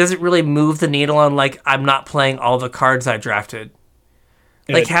that doesn't really move the needle on like I'm not playing all the cards I drafted.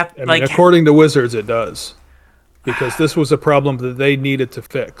 According to Wizards, it does, because this was a problem that they needed to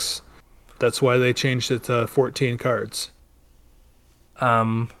fix. That's why they changed it to 14 cards.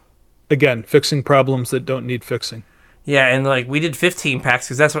 Again, fixing problems that don't need fixing. Yeah, and like we did 15 packs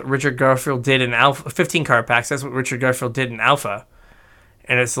because that's what Richard Garfield did in Alpha. 15 card packs. That's what Richard Garfield did in Alpha,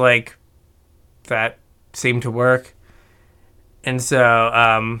 and it's like that seemed to work. And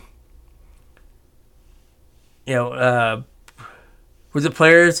so, was it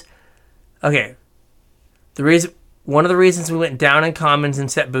players? Okay, one of the reasons we went down in commons and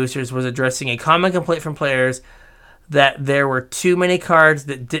set boosters was addressing a common complaint from players that there were too many cards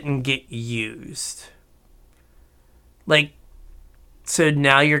that didn't get used. Like, so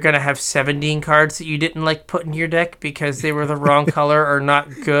now you're going to have 17 cards that you didn't like put in your deck because they were the wrong color or not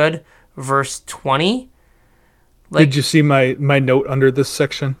good versus 20? Like, did you see my note under this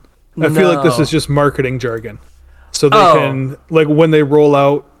section? I feel like this is just marketing jargon. So they can, like when they roll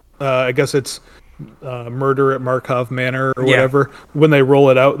out, I guess it's Murder at Markov Manor or whatever. When they roll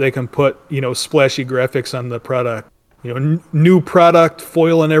it out, they can put, splashy graphics on the product. New product,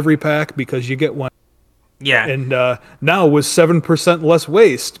 foil in every pack because you get one. Yeah. And now with 7% less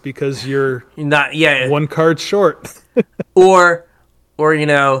waste because you're not one card short. or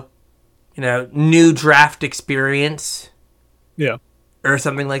new draft experience. Yeah. Or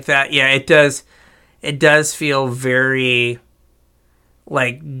something like that. Yeah, it does feel very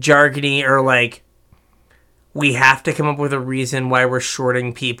like jargony, or like we have to come up with a reason why we're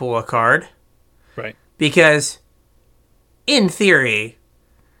shorting people a card. Right. Because in theory,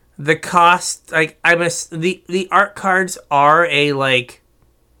 the cost, like the art cards are a like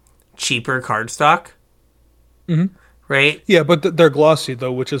cheaper card stock. Mm-hmm. Right? Yeah, but they're glossy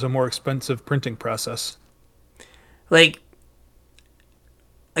though, which is a more expensive printing process. Like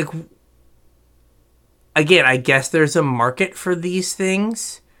again, I guess there's a market for these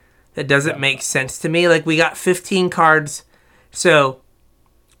things that doesn't make sense to me. Like we got 15 cards. So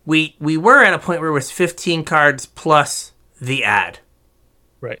we were at a point where it was 15 cards plus the ad.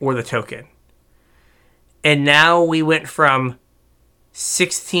 Right. Or the token. And now we went from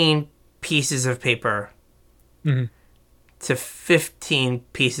 16 pieces of paper to 15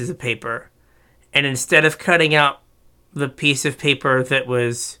 pieces of paper. And instead of cutting out the piece of paper that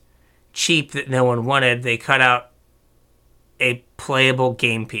was cheap that no one wanted, they cut out a playable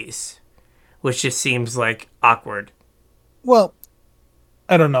game piece, which just seems like awkward. Well,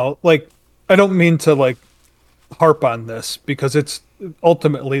 I don't know. Like, I don't mean to like harp on this because it's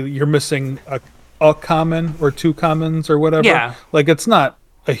ultimately you're missing a common or two commons or whatever. Yeah. Like, it's not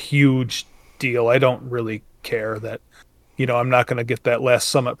a huge deal. I don't really care that, I'm not going to get that last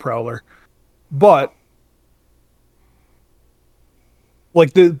Summit Prowler. But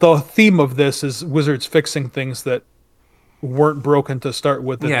like the theme of this is Wizards fixing things that weren't broken to start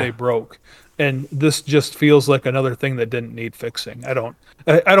with that they broke. And this just feels like another thing that didn't need fixing. I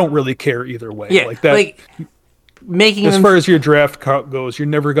don't really care either way. Yeah, like that. Like making as far as your draft goes, you're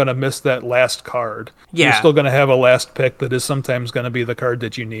never going to miss that last card. Yeah. You're still going to have a last pick that is sometimes going to be the card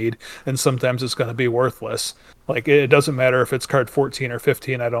that you need, and sometimes it's going to be worthless. Like, it doesn't matter if it's card 14 or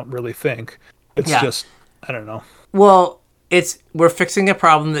 15, I don't really think. It's just, I don't know. Well, we're fixing a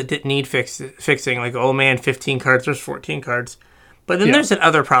problem that didn't need fixing. Like, oh man, 15 cards versus 14 cards. But then there's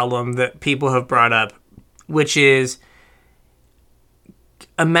another problem that people have brought up, which is,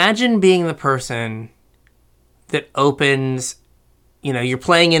 imagine being the person that opens, you're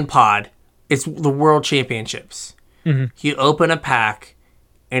playing in Pod. It's the World Championships. Mm-hmm. You open a pack,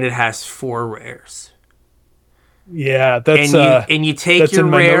 and it has 4 rares. Yeah, that's and you take that's your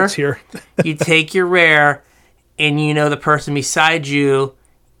in my rare. Notes here. You take your rare, and the person beside you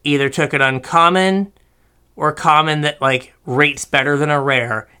either took an uncommon or common that like rates better than a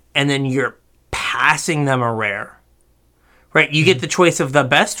rare, and then you're passing them a rare. Right? You get the choice of the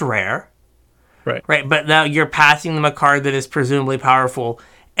best rare. Right, but now you're passing them a card that is presumably powerful,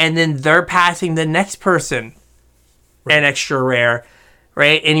 and then they're passing the next person an extra rare,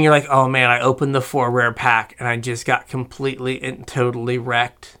 right? And you're like, oh man, I opened the 4 rare pack, and I just got completely and totally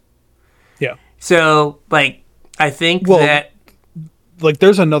wrecked. Yeah. So, like, I think that... Like,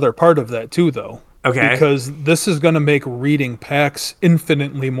 there's another part of that, too, though. Okay. Because this is going to make reading packs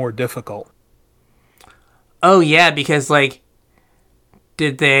infinitely more difficult. Oh, yeah, because, like,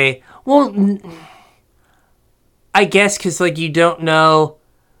 did they... Well, I guess because, like, you don't know,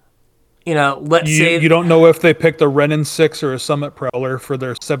 let's say... You don't know if they picked a Renin 6 or a Summit Prowler for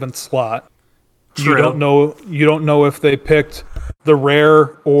their 7th slot. True. You don't know if they picked the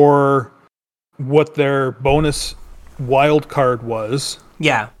rare or what their bonus wild card was.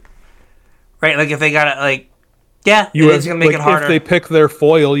 Yeah. Right, like if they got it, like, yeah, it's going to make it harder. If they pick their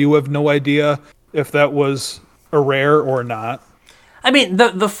foil, you have no idea if that was a rare or not. I mean,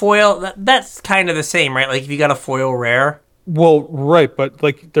 the foil, that's kind of the same, right? Like if you got a foil rare. Well, right, but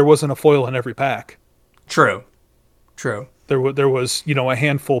like there wasn't a foil in every pack. True. There was, a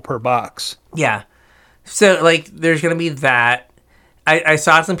handful per box. Yeah. So, like, there's going to be that. I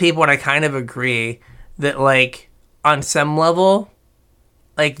saw some people, and I kind of agree that, like, on some level,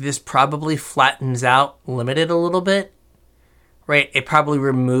 like, this probably flattens out Limited a little bit, right? It probably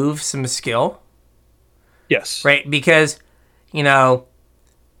removes some skill. Yes. Right? Because,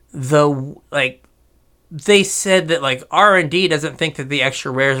 they said that, like, R&D doesn't think that the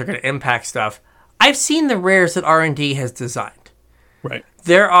extra rares are going to impact stuff. I've seen the rares that R&D has designed. Right.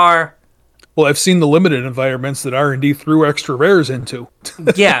 There are... Well, I've seen the limited environments that R&D threw extra rares into.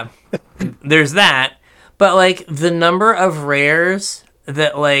 Yeah, there's that. But, like, the number of rares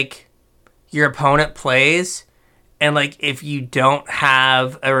that, like, your opponent plays, and, like, if you don't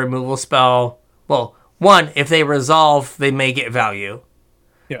have a removal spell... Well, one, if they resolve, they may get value.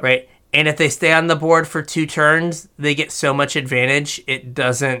 Yeah. Right? And if they stay on the board for 2 turns, they get so much advantage, it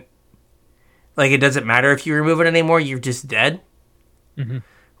doesn't matter if you remove it anymore, you're just dead. Mm-hmm.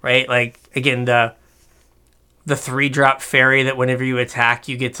 Right? Like, again, the 3-drop fairy that whenever you attack,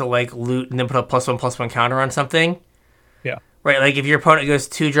 you get to, like, loot and then put a +1/+1 counter on something. Yeah. Right? Like, if your opponent goes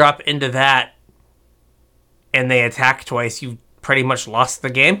 2-drop into that and they attack twice, you've pretty much lost the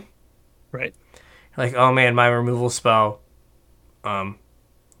game. Right. Like, oh man, my removal spell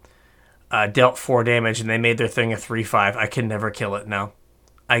dealt 4 damage and they made their thing a 3/5. I can never kill it now.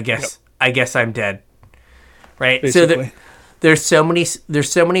 I guess I'm dead. Right? Basically. So there's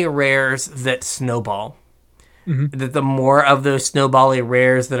so many rares that snowball. Mm-hmm. That the more of those snowbally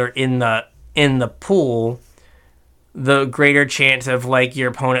rares that are in the pool, the greater chance of, like, your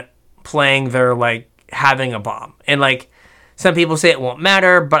opponent playing their, like, having a bomb. And, like, some people say it won't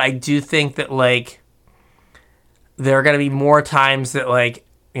matter, but I do think that, like, there are going to be more times that, like,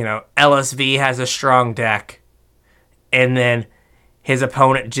 LSV has a strong deck and then his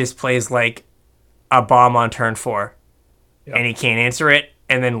opponent just plays, like, a bomb on turn 4. Yep. And he can't answer it,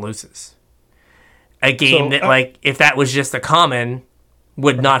 and then loses. A game that, like, if that was just a common,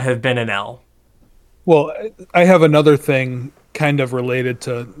 would not have been an L. Well, I have another thing kind of related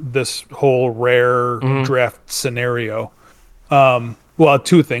to this whole rare draft scenario. Well,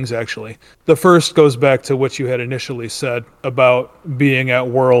 2 things, actually. The first goes back to what you had initially said about being at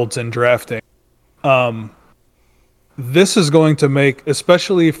Worlds and drafting. This is going to make,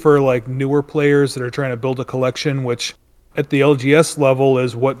 especially for, like, newer players that are trying to build a collection, which at the LGS level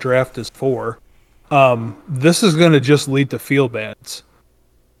is what draft is for. This is going to just lead to feel bads.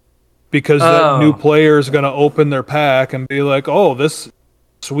 Because that new player is going to open their pack and be like, oh, this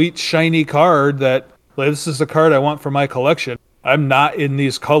sweet shiny card that, like, this is the card I want for my collection. I'm not in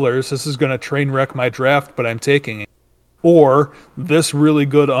these colors. This is going to train wreck my draft, but I'm taking it. Or this really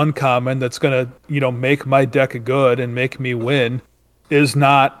good uncommon that's going to, make my deck good and make me win is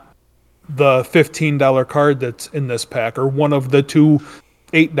not the $15 card that's in this pack, or one of the 2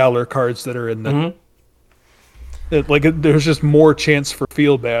 $8 cards that are in the. Mm-hmm. There's just more chance for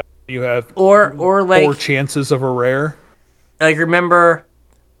feel bad. You have or like 4 chances of a rare. Like, remember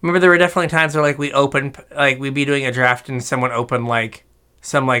there were definitely times where, like, we'd be doing a draft and someone opened, like,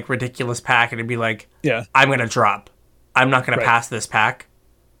 some, like, ridiculous pack and it'd be like, yeah, I'm gonna drop. I'm not gonna pass this pack.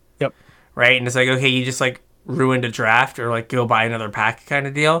 Yep. Right? And it's like, okay, you just, like, ruined a draft, or, like, go buy another pack kind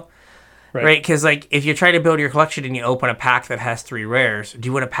of deal. Right? Because, like, if you're trying to build your collection and you open a pack that has 3 rares, do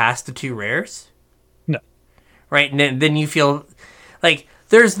you want to pass the 2 rares? No. Right? And then you feel like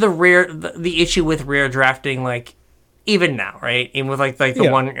there's the issue with rare drafting, like, even now, right? Even with, like the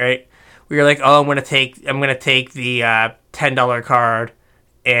one, right? Where you're like, oh, I'm gonna take the $10 card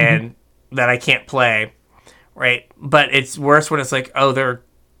and that I can't play, right? But it's worse when it's like, oh, there are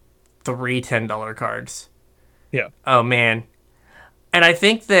 3 $10 cards. Yeah. Oh man. And I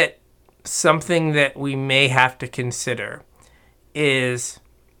think that something that we may have to consider is,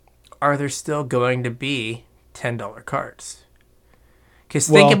 are there still going to be $10 cards? Because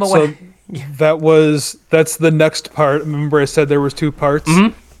think about that's the next part. Remember I said there was 2 parts?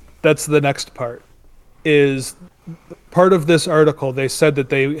 Mm-hmm. That's the next part. Is part of this article, they said that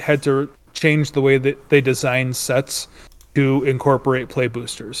they had to change the way that they design sets to incorporate play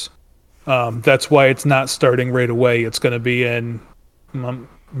boosters. That's why it's not starting right away. It's going to be in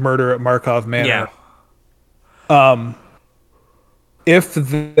Murder at Markov Manor. Yeah. if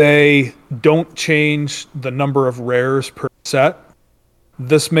they don't change the number of rares per set,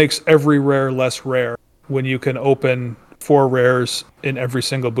 this makes every rare less rare when you can open 4 rares in every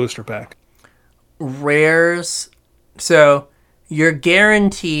single booster pack. Rares. So you're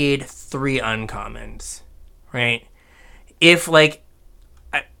guaranteed 3 uncommons, right? If like,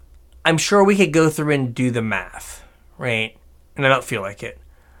 I'm sure we could go through and do the math, right? And I don't feel like it,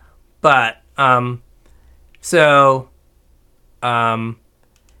 but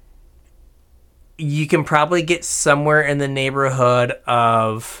you can probably get somewhere in the neighborhood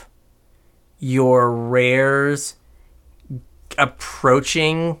of your rares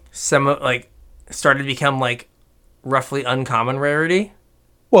approaching some like started to become like roughly uncommon rarity.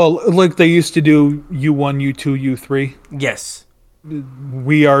 Well, like they used to do U1, U2, U3. Yes.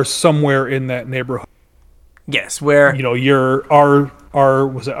 We are somewhere in that neighborhood. Yes, where You know, your R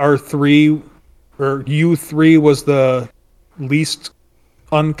was it R3 or U3 was the least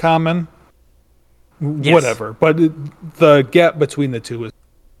uncommon. Yes. Whatever, but the gap between the two is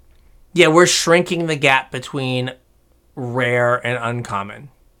yeah, we're shrinking the gap between rare and uncommon,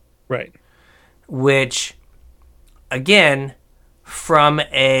 right. which again, from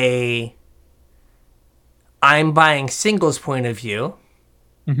a I'm buying singles point of view,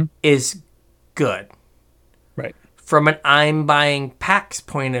 is good. Right. From an I'm buying packs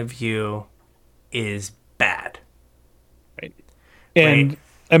point of view, is bad. Right. And Right.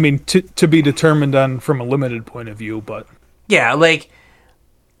 I mean, to be determined on from a limited point of view, but Yeah, like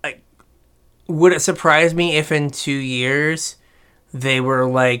would it surprise me if in 2 years they were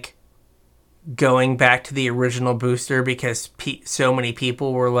like going back to the original booster because so many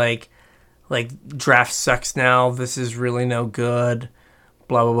people were like draft sucks now, this is really no good,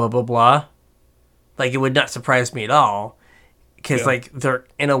 blah blah blah blah blah. Like it would not surprise me at all because like they're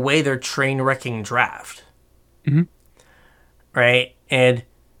in a way they're train wrecking draft, right? And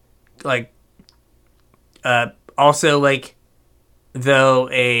like also like though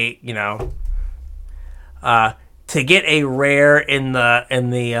to get a rare in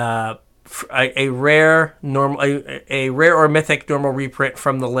the a rare normal a rare or mythic normal reprint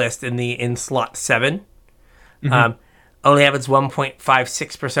from the list in slot 7 only happens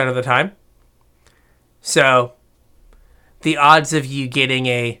 1.56% of the time. So the odds of you getting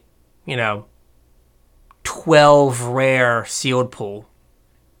a 12 rare sealed pool,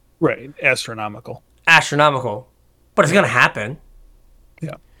 right, astronomical. But it's gonna happen.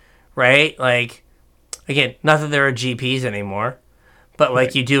 Yeah. Right? Like, again, not that there are GPs anymore, but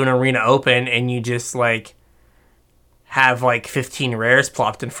like you do an arena open and you just like have like 15 rares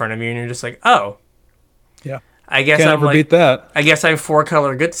plopped in front of you and you're just like, oh, Yeah. I guess Can't I'm ever like, beat that. I guess I'm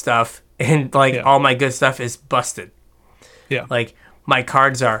 4-color good stuff and like all my good stuff is busted. Yeah. Like my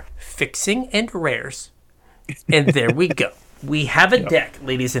cards are fixing and rares. And there we go. We have a deck,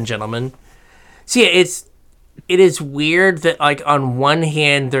 ladies and gentlemen. So yeah, it is weird that like on one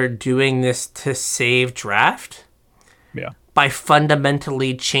hand they're doing this to save draft Yeah. by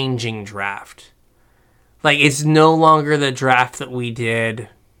fundamentally changing draft. Like it's no longer the draft that we did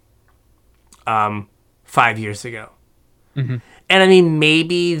 5 years ago. And I mean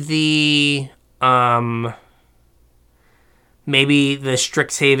maybe the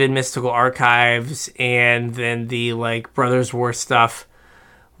Strixhaven Mystical Archives and then the like Brothers War stuff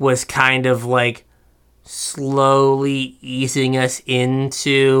was kind of like slowly easing us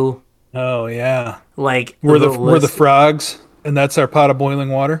into Oh yeah. like We're the list. frogs, and that's our pot of boiling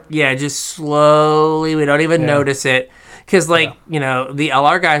water. Yeah, just slowly. We don't even notice it because like the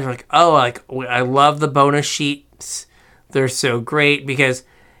LR guys are like, oh, like I love the bonus sheets. They're so great because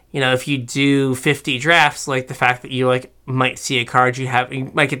if you do 50 drafts, like the fact that you like might see a card you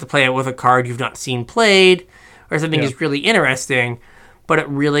might get to play it with a card you've not seen played or something is really interesting, but it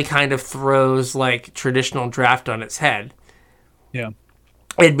really kind of throws like traditional draft on its head. Yeah.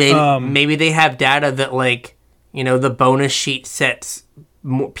 And maybe they have data that like, the bonus sheet sets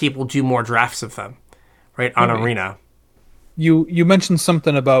people do more drafts of them, right? On Arena. You mentioned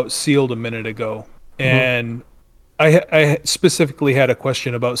something about sealed a minute ago, and I specifically had a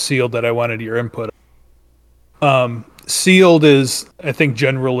question about sealed that I wanted your input. Sealed is, I think,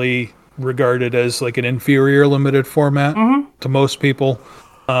 generally regarded as like an inferior limited format to most people.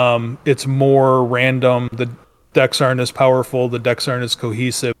 It's more random. The decks aren't as powerful. The decks aren't as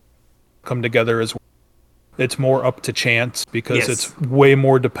cohesive. Come together as well. It's more up to chance because it's way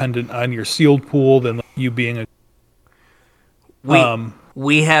more dependent on your sealed pool than you being a.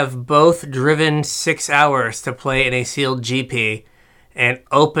 We have both driven 6 hours to play in a sealed GP and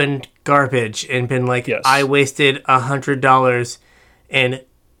opened garbage and been like, I wasted $100 in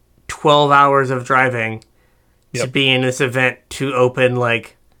 12 hours of driving to be in this event to open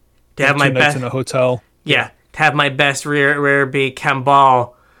like to have my 2 nights best in a hotel. to have my best rare be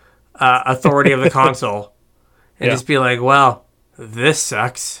Kambal, authority of the console, and just be like, well, this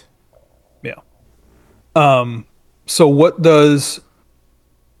sucks. Yeah. So what does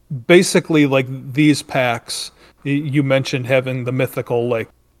basically like these packs? You mentioned having the mythical, like,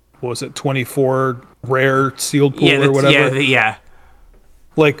 what was it, 24 rare sealed pool or whatever? Yeah.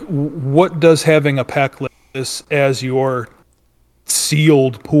 Like, what does having a pack like this as your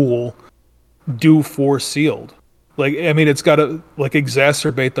sealed pool do for sealed? Like, I mean, it's got to like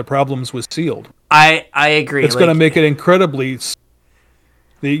exacerbate the problems with sealed. I agree. It's going to make it incredibly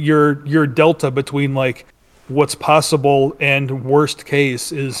your delta between like what's possible and worst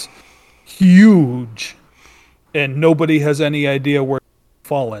case is huge, and nobody has any idea where to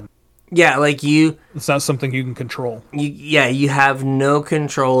fall in. Yeah, like it's not something you can control. You have no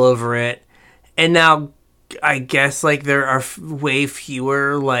control over it. And now I guess like there are way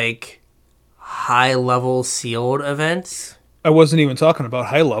fewer like high level sealed events. I wasn't even talking about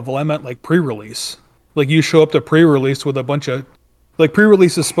high level. I meant like pre-release. Like you show up to pre-release with a bunch of like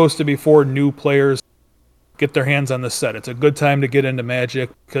pre-release is supposed to be for new players get their hands on the set. It's a good time to get into Magic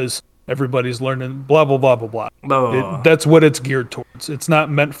because everybody's learning blah blah blah blah blah. That's what it's geared towards. It's not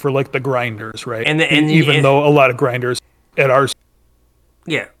meant for like the grinders, right? Even though a lot of grinders at our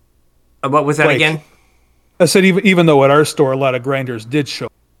what was that again? I said even though at our store a lot of grinders did show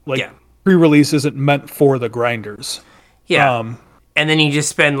pre-release isn't meant for the grinders. Yeah. And then you just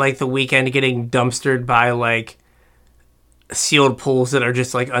spend like the weekend getting dumpstered by like sealed pools that are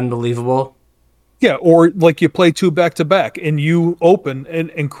just like unbelievable. Yeah, or like you play 2 back-to-back and you open an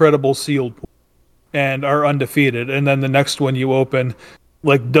incredible sealed pool and are undefeated, and then the next one you open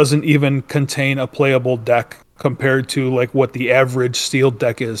like doesn't even contain a playable deck compared to like what the average sealed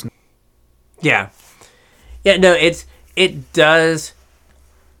deck is. Yeah. Yeah, no, it does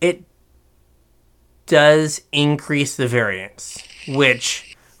increase the variance,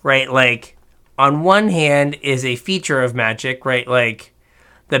 which, right, like on one hand is a feature of Magic, right? Like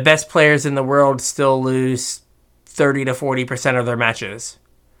the best players in the world still lose 30 to 40% of their matches.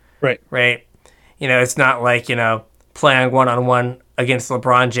 Right. Right? You know, it's not like, you know, playing one-on-one against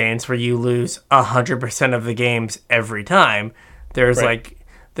LeBron James where you lose 100% of the games every time. There's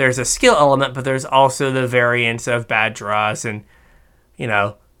there's a skill element, but there's also the variance of bad draws and, you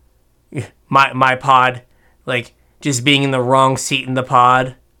know, my pod, like just being in the wrong seat in the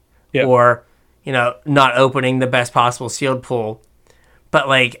pod or, you know, not opening the best possible sealed pool. But,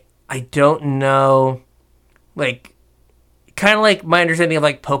 like, I don't know, like, kind of like my understanding of,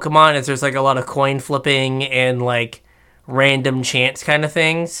 like, Pokemon is there's, like, a lot of coin flipping and, like, random chance kind of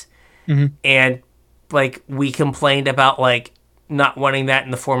things. Mm-hmm. And, like, we complained about, like, not wanting that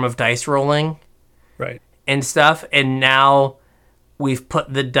in the form of dice rolling. Right. And stuff. And now we've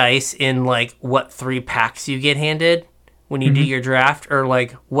put the dice in, like, what 3 packs you get handed when you do your draft. Or,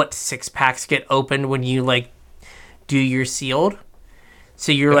 like, what 6 packs get opened when you, like, do your sealed.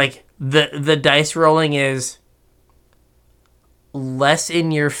 So you're like, the dice rolling is less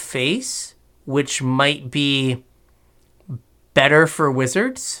in your face, which might be better for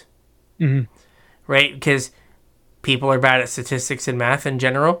Wizards, right? Because people are bad at statistics and math in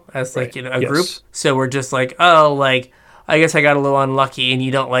general as like, you know, a group. So we're just like, oh, like, I guess I got a little unlucky, and you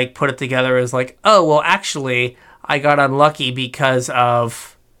don't like put it together as like, oh, well, actually, I got unlucky because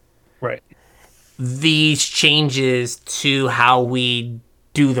of these changes to how we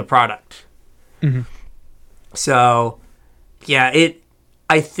do the product. So, yeah,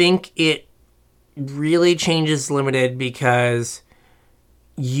 I think it really changes Limited because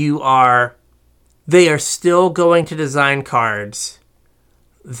they are still going to design cards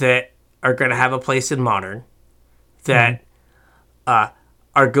that are going to have a place in Modern, that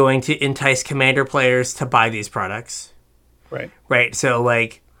are going to entice Commander players to buy these products. Right. So,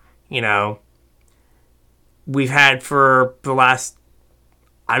 like, you know, we've had for the last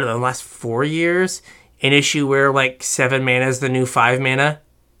 4 years, an issue where, like, 7 mana is the new 5 mana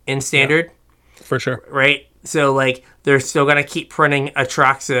in Standard. Yeah, for sure. Right? So, like, they're still going to keep printing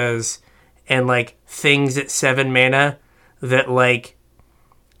Atraxas and, like, things at 7 mana that, like,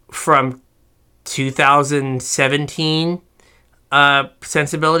 from 2017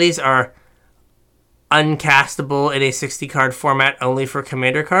 sensibilities are uncastable in a 60-card format only for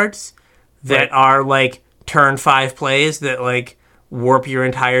Commander cards that are, like, turn 5 plays that, like, warp your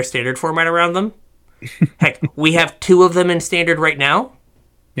entire Standard format around them. Heck, we have 2 of them in Standard right now.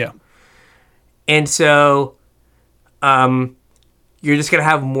 Yeah. And so you're just going to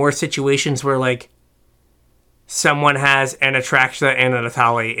have more situations where, like, someone has an Atraxa and an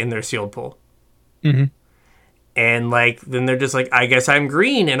Atali in their sealed pool. And like then they're just like, I guess I'm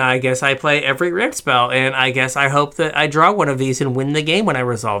green, and I guess I play every red spell, and I guess I hope that I draw one of these and win the game when I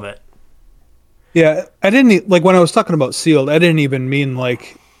resolve it. Yeah, I didn't like when I was talking about sealed. I didn't even mean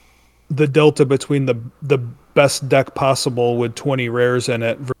like the delta between the best deck possible with 20 rares in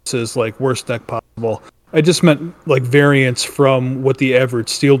it versus like worst deck possible. I just meant like variance from what the average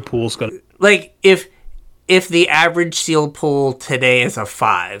sealed pool is going to. Like if the average sealed pool today is a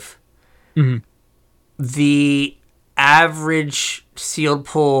 5, the average sealed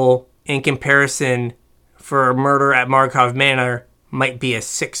pool in comparison for Murder at Markov Manor might be a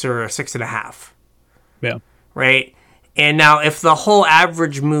 6 or a 6.5. Yeah. Right? And now if the whole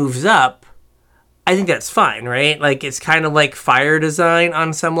average moves up, I think that's fine, right? Like it's kind of like Fire Design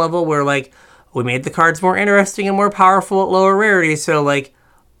on some level where like we made the cards more interesting and more powerful at lower rarity, so like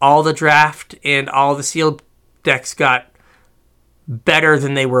all the draft and all the sealed decks got better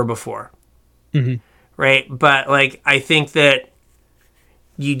than they were before. Right? But like I think that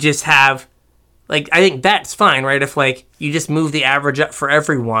you just have like I think that's fine, right? If like you just move the average up for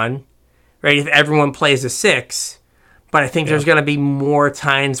everyone, right? If everyone plays a 6, but I think there's going to be more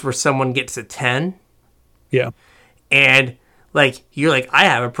times where someone gets a 10. Yeah. And like you're like, I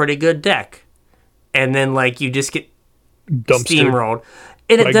have a pretty good deck. And then like you just get steamrolled.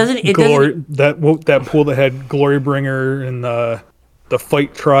 And like it doesn't that pool that had Glorybringer and the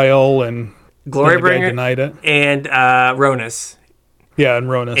fight trial and Glorybringer denied it. And Ronus. Yeah, and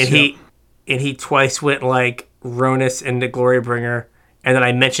Ronus. And he twice went like Ronus into Glorybringer. And then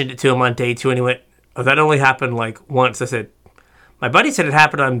I mentioned it to him on day 2 and he went, oh, that only happened like once. I said, my buddy said it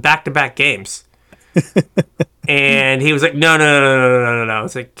happened on back-to-back games. And he was like, no. I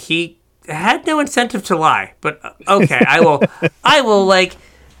was like, he had no incentive to lie, but okay, I will like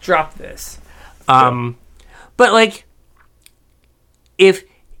drop this. But like, if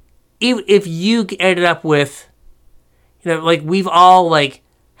you ended up with, you know, like we've all like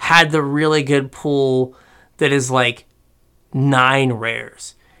had the really good pool that is like 9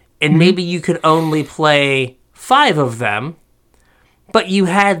 rares, and maybe you could only play 5 of them, but you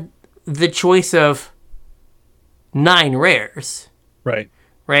had the choice of 9 rares. Right.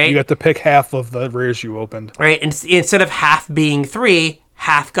 Right? You got to pick half of the rares you opened. Right? And instead of half being 3,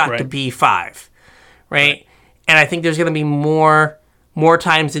 half got to be 5. Right? And I think there's going to be more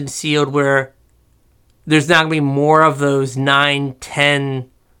times in Sealed where there's now going to be more of those 9, 10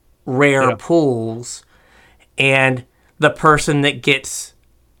 rare pools, and the person that gets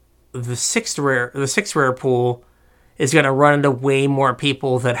the 6 rare pool is going to run into way more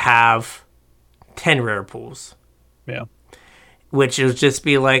people that have 10 rare pools. Yeah. Which is just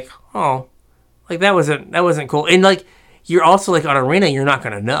be like, oh, like that wasn't cool. And like you're also like on Arena, you're not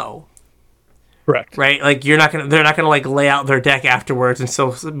gonna know. Correct. Right? Like they're not gonna like lay out their deck afterwards and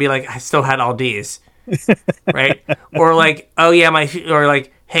still be like, I still had all D's. Right? Or like, oh yeah, or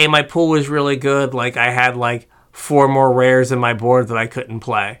like, hey, my pool was really good. Like I had like 4 more rares in my board that I couldn't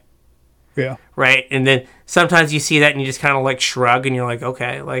play. Yeah. Right? And then sometimes you see that and you just kind of like shrug and you're like,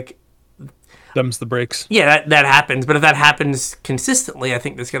 okay, like them's the breaks. Yeah, that happens. But if that happens consistently, I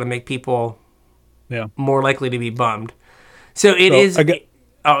think that's going to make people more likely to be bummed. So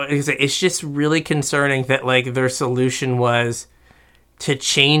it's just really concerning that like their solution was to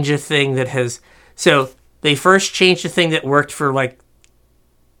change a thing that has... So they first changed a thing that worked for like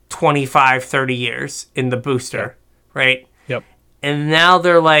 25, 30 years in the booster, right? Yep. And now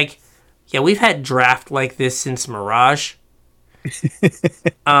they're like, yeah, we've had draft like this since Mirage.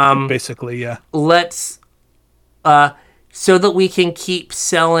 Basically, yeah. Let's so that we can keep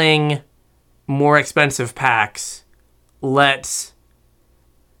selling more expensive packs, let's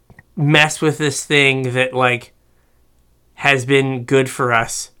mess with this thing that like has been good for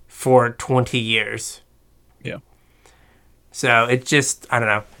us for 20 years. Yeah. So it just, I don't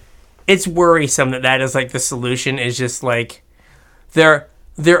know. It's worrisome that is like the solution is just like there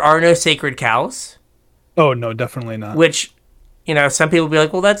are no sacred cows. Oh no, definitely not. Which, you know, some people be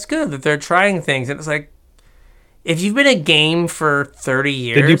like, well, that's good that they're trying things. And it's like, if you've been a game for 30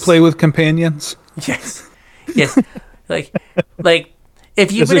 years... Did you play with companions? Yes. Yes. like,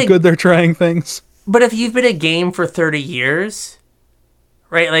 if you've Is it good they're trying things? But if you've been a game for 30 years,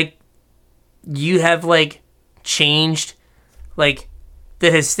 right, like, you have, like, changed, like,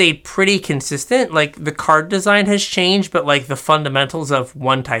 that has stayed pretty consistent. Like, the card design has changed, but, like, the fundamentals of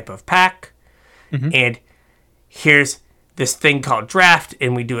one type of pack. And here's this thing called draft,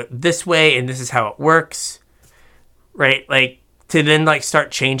 and we do it this way, and this is how it works, right? Like, to then, like,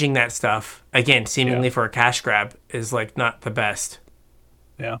 start changing that stuff, again, seemingly for a cash grab, is, like, not the best.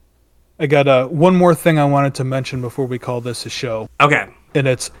 Yeah. I got one more thing I wanted to mention before we call this a show. Okay. and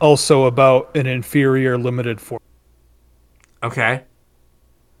it's also about an inferior limited form. Okay.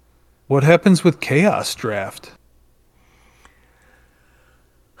 What happens with Chaos Draft?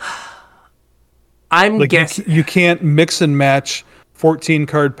 I'm Like guessing. you can't mix and match 14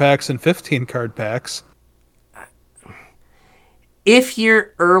 card packs and 15 card packs. If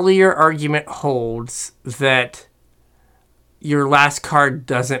your earlier argument holds that your last card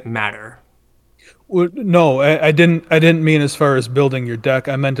doesn't matter. Well, no, I didn't. I didn't mean as far as building your deck.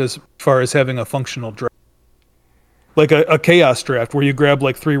 I meant as far as having a functional draft, like a chaos draft where you grab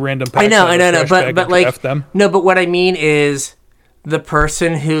like 3 random packs. I know, out of a trash bag but and like draft them. no, but what I mean is the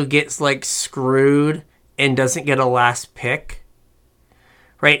person who gets like screwed and doesn't get a last pick,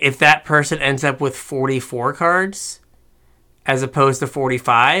 right? If that person ends up with 44 cards as opposed to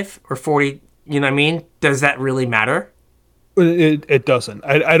 45 or 40, you know what I mean? Does that really matter? It doesn't.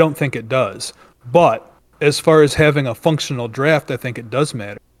 I don't think it does. But as far as having a functional draft, I think it does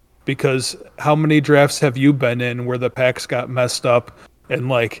matter. Because how many drafts have you been in where the packs got messed up and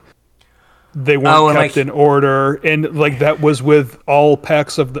like they weren't kept in order, and like that was with all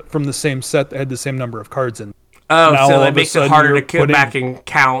packs from the same set that had the same number of cards in. Oh, Now, so all that of a makes it sudden, harder you're to come back and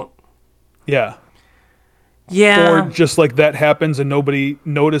count. Yeah. Yeah. Or just like that happens and nobody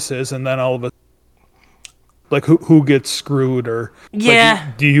notices, and then all of a like who gets screwed, or Yeah.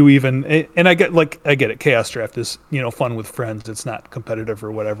 like, do you even? And I get it. Chaos Draft is fun with friends. It's not competitive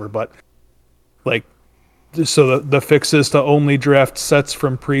or whatever, but like, so the fix is to only draft sets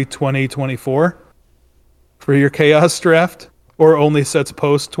from pre-2024 for your Chaos Draft, or only sets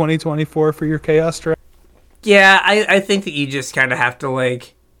post 2024 for your Chaos Draft. Yeah, I think that you just kind of have to,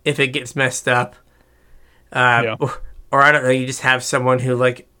 like, if it gets messed up, or I don't know, you just have someone who,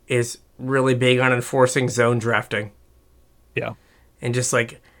 like, is really big on enforcing zone drafting. Yeah. And just,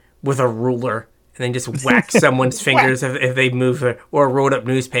 like, with a ruler, and then just whack someone's fingers if they move it, or a rolled up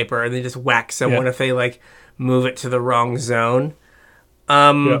newspaper, and then just whack someone if they, like, move it to the wrong zone.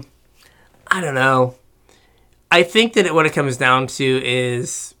 I don't know. I think that what it comes down to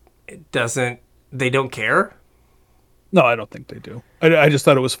is they don't care. No, I don't think they do. I just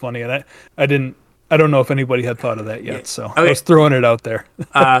thought it was funny, and I don't know if anybody had thought of that yet, so okay. I was throwing it out there.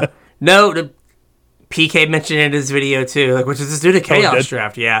 No, PK mentioned it in his video too, like, which is just due to Chaos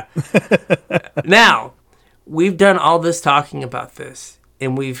Draft, yeah. Now, we've done all this talking about this,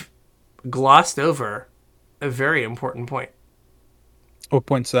 and we've glossed over a very important point. What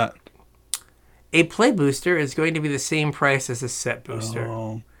point's that? A play booster is going to be the same price as a set booster.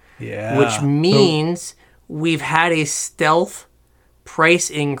 Oh, yeah. Which means we've had a stealth price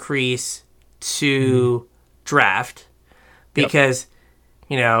increase to draft because,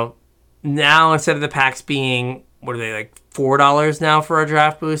 now instead of the packs being, what are they, like $4 now for a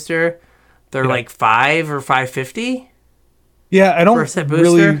draft booster, they're like $5 or $5.50. Yeah, I don't for a set booster.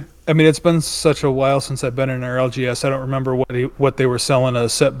 Really. I mean, it's been such a while since I've been in our LGS. I don't remember what they were selling a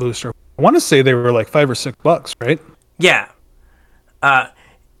set booster. I want to say they were like $5 or $6, right? Yeah.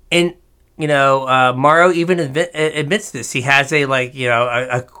 And Mario even admits this. He has a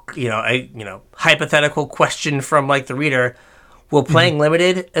hypothetical question from like the reader. Will playing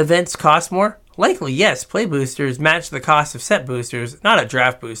limited events cost more? Likely, yes. Play boosters match the cost of set boosters, not a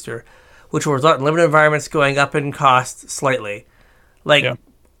draft booster, which will result in limited environments going up in cost slightly,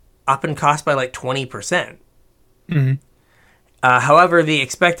 up in cost by like 20%. However, the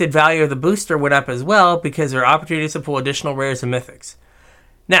expected value of the booster went up as well because there are opportunities to pull additional rares and mythics.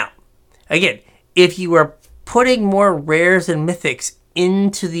 Now, again, if you are putting more rares and mythics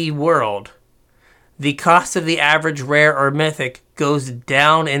into the world, the cost of the average rare or mythic goes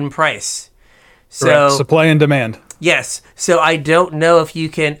down in price. So correct. Supply and demand. Yes. So I don't know if you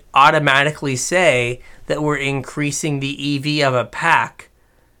can automatically say that we're increasing the EV of a pack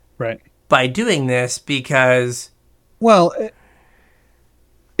by doing this because... Well,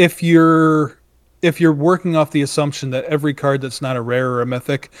 if you're working off the assumption that every card that's not a rare or a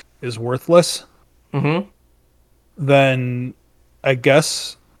mythic is worthless, then I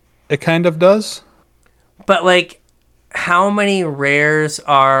guess it kind of does. But like, how many rares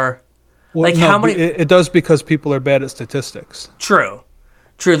are how many? It does because people are bad at statistics. True.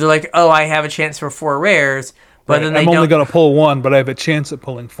 They're like, oh, I have a chance for 4 rares, but then I'm only going to pull 1, but I have a chance at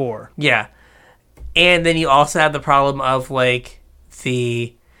pulling 4. Yeah, and then you also have the problem of like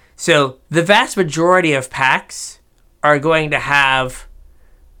the vast majority of packs are going to have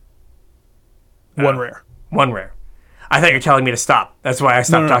 1 rare. 1 rare. I thought you were telling me to stop. That's why I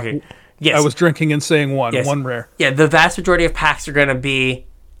stopped talking. Yes. I was drinking and saying 1. Yes. 1 rare. Yeah, the vast majority of packs are going to be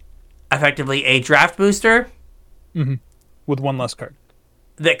effectively a draft booster. With 1 less card.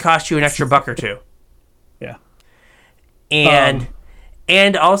 That costs you an extra $1 or $2. Yeah. And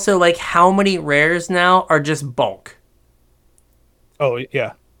And also, like, how many rares now are just bulk, Oh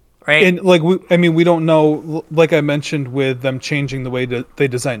yeah. right? And like we don't know. Like I mentioned, with them changing the way that they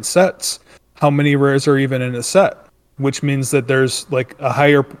design sets, how many rares are even in a set, which means that there's like a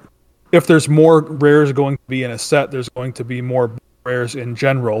higher. If there's more rares going to be in a set, there's going to be more rares in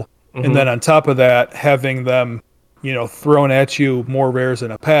general. And then on top of that, having them, thrown at you more rares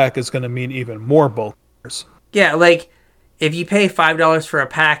in a pack is going to mean even more bulk rares. Yeah, like, if you pay $5 for a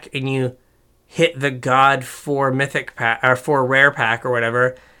pack and you hit the God 4 mythic pack or 4 rare pack or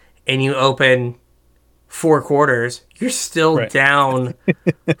whatever, and you open 4 quarters, you're still Right. down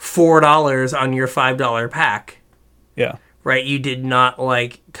 $4 on your $5 pack, Yeah. right? You did not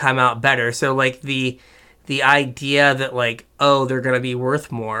like come out better. So like the idea that like, oh, they're gonna be worth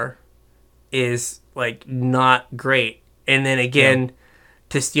more is like not great. And then again,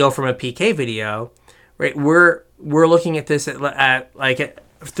 to steal from a PK video, right? We're looking at this at like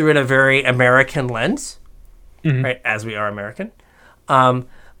through a very American lens, right? As we are American.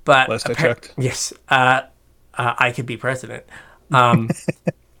 But Last I checked. yes, I could be president.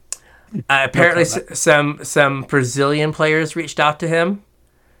 Apparently, some Brazilian players reached out to him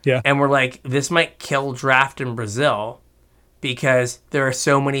Yeah. and were like, "This might kill draft in Brazil because there are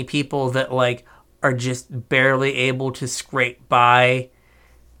so many people that like are just barely able to scrape by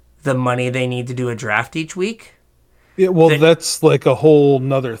the money they need to do a draft each week." Yeah, well, that's like a whole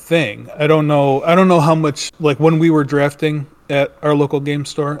nother thing. I don't know how much, like when we were drafting at our local game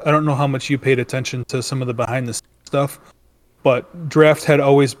store, I don't know how much you paid attention to some of the behind the scenes stuff, but draft had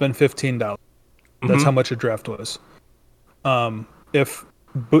always been $15. That's how much a draft was. If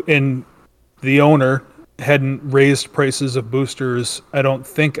and the owner hadn't raised prices of boosters, I don't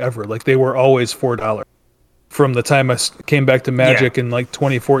think ever. Like they were always $4 from the time I came back to Magic in like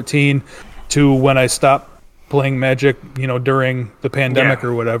 2014 to when I stopped playing Magic, during the pandemic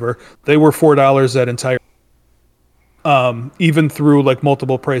or whatever. They were $4 that entire. Even through like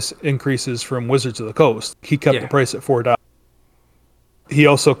multiple price increases from Wizards of the Coast, he kept the price at $4. He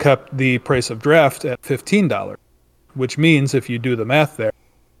also kept the price of draft at $15, which means if you do the math there,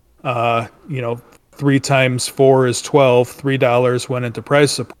 3 times 4 is 12. $3 went into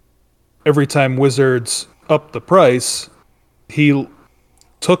price support. Every time Wizards upped the price, he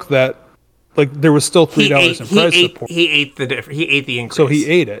took that. Like there was still $3 in price support. He ate the increase. So he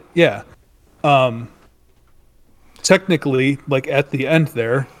ate it. Yeah. Technically, like at the end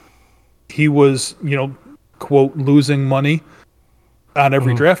there, he was, quote, losing money on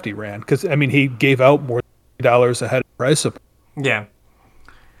every draft he ran. Because, he gave out more than $3 ahead of price support. Yeah.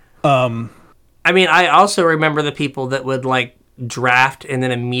 I also remember the people that would like draft and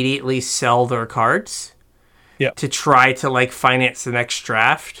then immediately sell their cards to try to like finance the next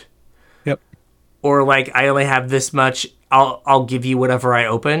draft. Yep. Or like, I only have this much, I'll give you whatever I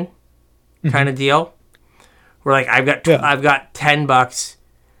open kind of deal. Where like I've got $10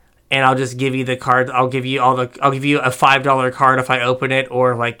 and I'll just give you the card. I'll give you a $5 card if I open it,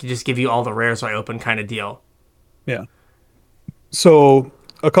 or like just give you all the rares I open kind of deal. Yeah. So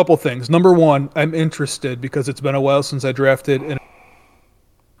a couple things. Number one, I'm interested because it's been a while since I drafted to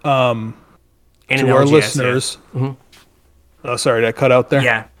our LGS, listeners. Yeah. Oh, sorry, did I cut out there?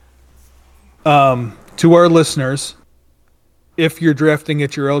 Yeah. To our listeners, if you're drafting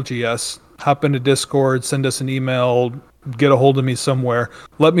at your LGS, hop into Discord, send us an email, get a hold of me somewhere.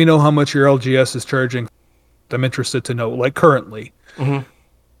 Let me know how much your LGS is charging. I'm interested to know, like currently. Mm-hmm.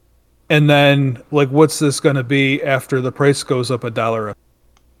 And then, like, what's this going to be after the price goes up $1?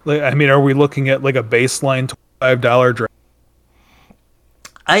 Like, are we looking at like a baseline $25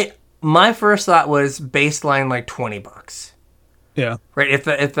 draft? My first thought was baseline like $20. Yeah. Right. If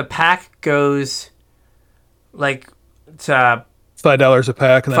the pack goes like to $5 a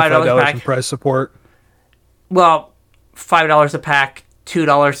pack and then $5 in pack. price support. Well, $5 a pack,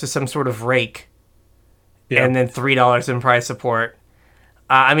 $2 to some sort of rake, and then $3 in price support.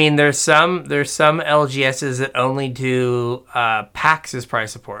 There's some LGSs that only do packs as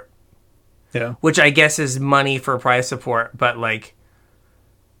price support. Yeah. Which I guess is money for price support, but like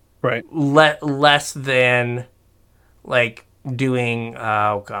right. less than like doing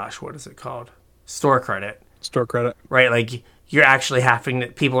what is it called? Store credit. Store credit. Right, like you're actually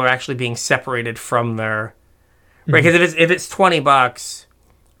people are actually being separated from their right, because if it's $20,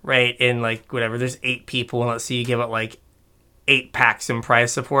 right, and like whatever, there's 8 people, and let's see, you give it like 8 packs in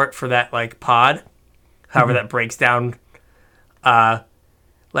prize support for that like pod, however that breaks down.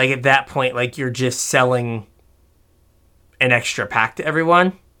 Like at that point, like you're just selling an extra pack to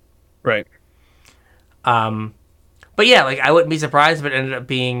everyone, right? But yeah, like I wouldn't be surprised if it ended up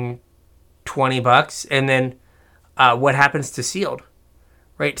being $20, and then what happens to sealed?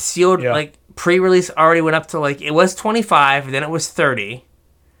 right? Sealed, Yeah. like, pre-release already went up to, like, it was 25, then it was 30.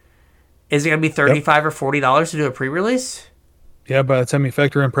 Is it going to be 35 or $40 to do a pre-release? Yeah, by the time you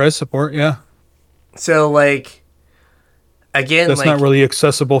factor in price support, yeah. So, like, again, That's like, not really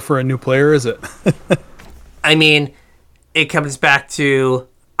accessible for a new player, is it? I mean, it comes back to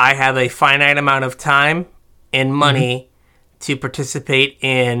I have a finite amount of time and money to participate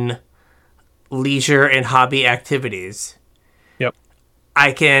in leisure and hobby activities. Yep.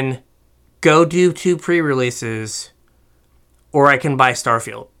 I can go do 2 pre-releases, or I can buy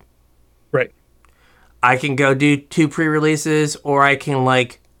Starfield. Right. I can go do 2 pre-releases, or I can,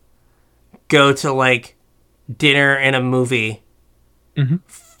 like, go to, like, dinner and a movie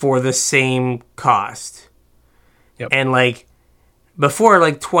for the same cost. Yep. And, like, before,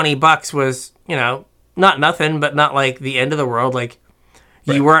 like, $20 was, you know, not nothing, but not, like, the end of the world. Like,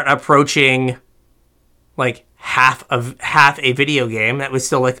 you weren't approaching, like, half a video game. That was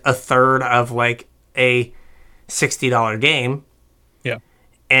still, like, a third of, like, a $60 game. Yeah.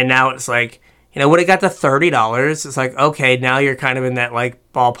 And now it's like, you know, when it got to $30, it's like, okay, now you're kind of in that, like,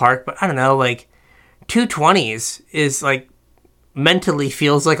 ballpark. But I don't know, like, 220s is, like, mentally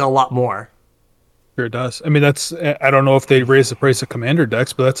feels like a lot more. Sure it does. I mean, that's, I don't know if they raise the price of Commander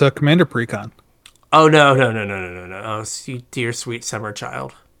decks, but that's a Commander precon. Oh, no. Oh, you dear sweet summer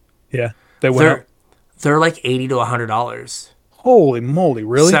child. Yeah. They went up. They're like $80 to $100. Holy moly,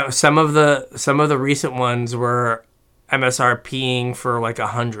 really? So, some of the recent ones were MSRPing for like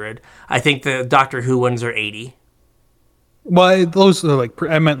 100. I think the Doctor Who ones are 80. Well, those are like,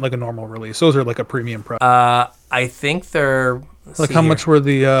 I meant like a normal release. Those are like a premium price. I think they're Like how much were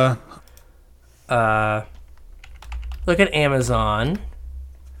the, look at Amazon.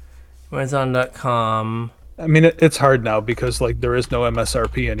 Amazon.com. I mean, it's hard now because like there is no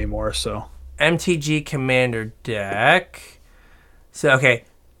MSRP anymore, so. MTG Commander deck. So, okay.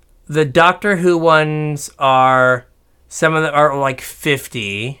 The Doctor Who ones are, some of them are like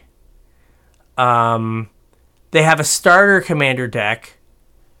 50. They have a starter Commander deck,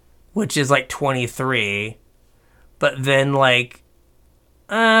 which is like 23. But then like,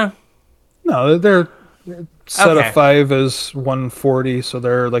 No, they're set Okay. of 5 is 140, so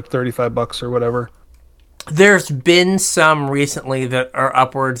they're like $35 or whatever. there's been some recently that are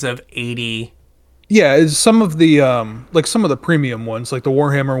upwards of 80. Yeah, is some of the like some of the premium ones, like the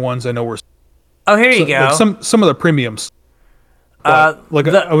Warhammer ones, I know were Oh, here you go. like some of the premiums. Like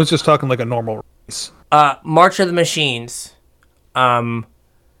I was just talking like a normal release. March of the Machines,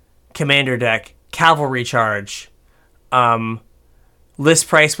 Commander deck, Cavalry Charge. List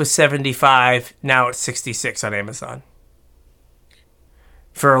price was 75. Now it's 66 on Amazon.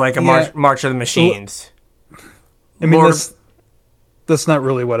 For like a March of the Machines. I mean, Lord- that's not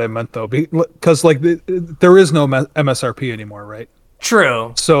really what I meant though, because like there is no MSRP anymore, right?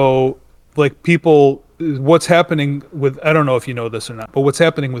 True. So like people, what's happening with, I don't know if you know this or not, but what's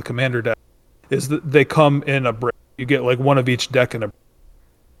happening with Commander deck is that they come in a brick. You get like one of each deck in a,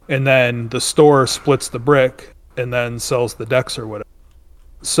 and then the store splits the brick and then sells the decks or whatever.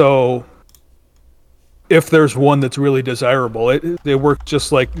 So if there's one that's really desirable, they work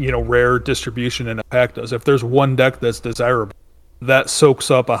just like, you know, rare distribution in a pack does. If there's one deck that's desirable, that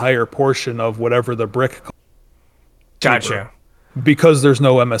soaks up a higher portion of whatever the brick costs Gotcha. because there's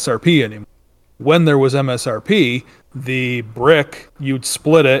no MSRP anymore. When there was MSRP, the brick, you'd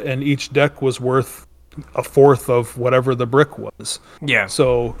split it and each deck was worth a fourth of whatever the brick was. Yeah.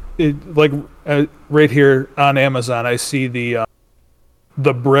 So it like right here on Amazon, I see the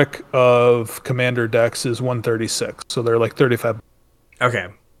brick of Commander decks is 136. So they're like 35 Okay.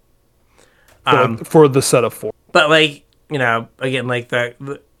 for the set of 4. But like, you know, again, like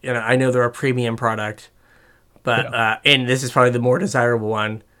you know, I know they're a premium product, but and this is probably the more desirable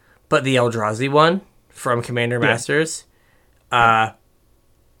one, but the Eldrazi one from Commander Masters,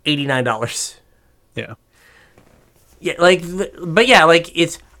 $89. Yeah. Yeah, like, but yeah, like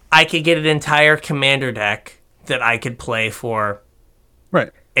it's I could get an entire Commander deck that I could play for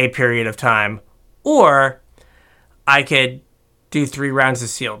Right. a period of time, or I could do 3 rounds of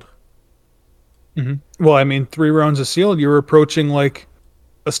Sealed. Well, I mean, 3 rounds of Sealed, you're approaching like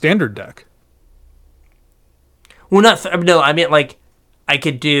a standard deck. Well, not no, I mean like I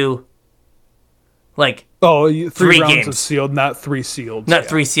could do like Oh, 3 3 rounds games. of Sealed, not 3 sealed. not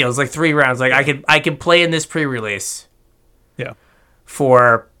 3 seals, like 3 rounds. Like I could play in this pre-release Yeah.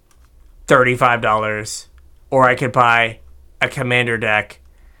 for $35, or I could buy a Commander deck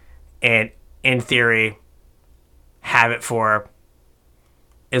and in theory have it for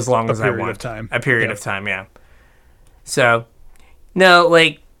as long as I period want. of time. A period Yeah. of time, yeah. So, no,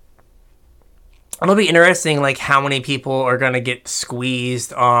 like It'll be interesting, like how many people are gonna get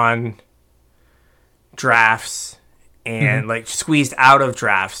squeezed on drafts and like squeezed out of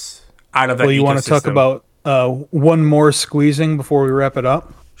drafts, out of the Well, you want to talk ecosystem. about one more squeezing before we wrap it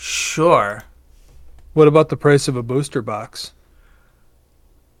up? Sure. What about the price of a booster box?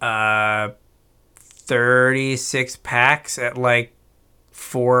 36 packs at like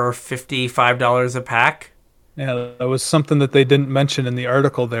 $4.55 a pack. Yeah, that was something that they didn't mention in the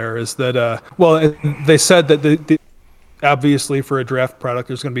article there is that, they said that obviously for a draft product,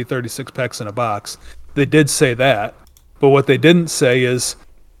 there's going to be 36 packs in a box. They did say that. But what they didn't say is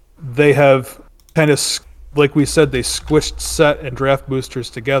they have kind of, like we said, they squished set and draft boosters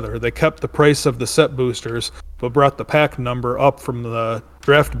together. They kept the price of the set boosters, but brought the pack number up from the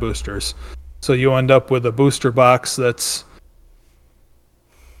draft boosters. So you end up with a booster box that's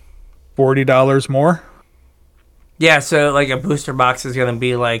 $40 more. Yeah, so like a booster box is gonna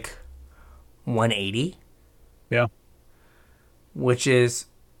be like 180, Yeah. which is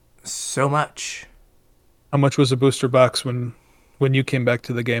so much. How much was a booster box when you came back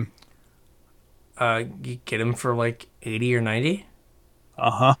to the game? You get them for like 80 or 90.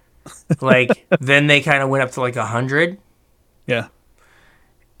 Uh-huh. Like then they kind of went up to like 100, Yeah.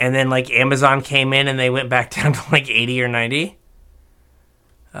 and then like Amazon came in and they went back down to like 80 or 90.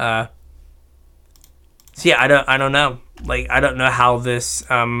 So yeah, I don't know. Like I don't know how this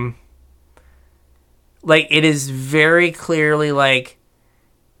like it is very clearly like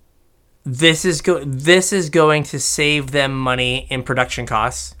this is going to save them money in production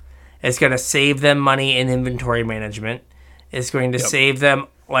costs. It's going to save them money in inventory management. It's going to save them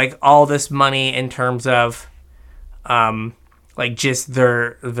like all this money in terms of like just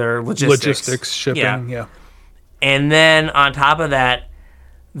their Logistics, shipping, yeah. And then on top of that,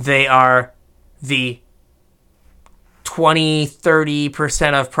 they are the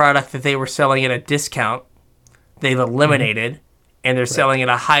 20-30% of product that they were selling at a discount, they've eliminated, and they're selling at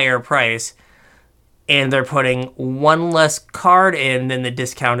a higher price, and they're putting one less card in than the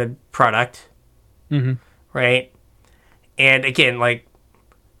discounted product, right? And again, like,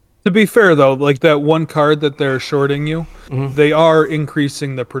 To be fair, though, like that one card that they're shorting you, they are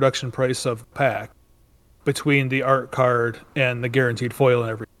increasing the production price of the pack between the art card and the guaranteed foil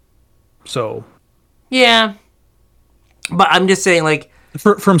and everything. So, yeah, but I'm just saying, like,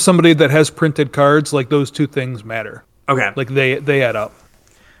 from somebody that has printed cards, like those two things matter. okay, Like they add up.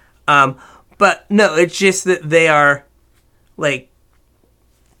 but no, it's just that they are, like,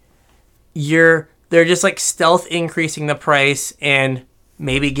 they're just like stealth increasing the price and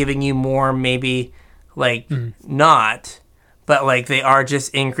maybe giving you more, maybe like not, but like they are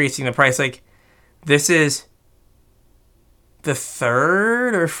just increasing the price. Like this is the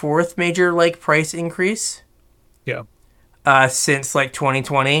third or fourth major like price increase Yeah. since like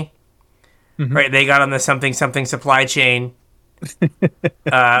 2020. Right? They got on the something supply chain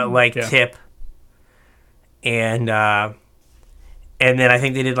tip, and then I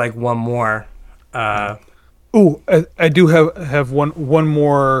think they did like one more. Ooh, I do have one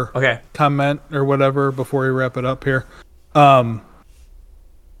more Okay. comment or whatever before we wrap it up here. All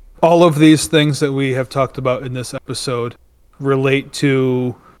of these things that we have talked about in this episode relate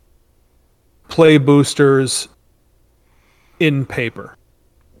to play boosters in paper.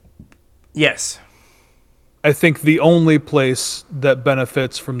 Yes. I think the only place that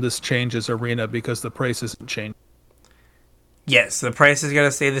benefits from this change is Arena because the price isn't changed. Yes, the price is going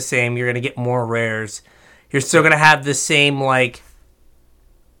to stay the same. You're going to get more rares. You're still going to have the same, like,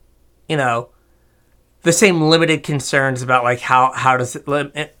 you know, the same limited concerns about, like, how does it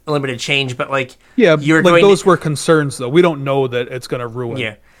limited change, but, like, Yeah, you're like going those were concerns, though. We don't know that it's going to ruin.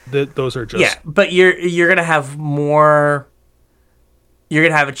 Yeah. Those are just... Yeah, but you're going to have more... You're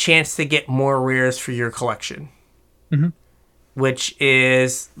going to have a chance to get more rares for your collection. Which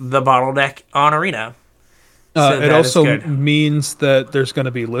is the bottleneck on Arena. So it that also is good. means that there's going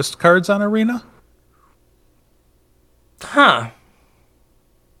to be list cards on Arena. Huh.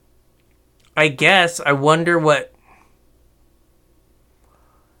 I guess. I wonder what...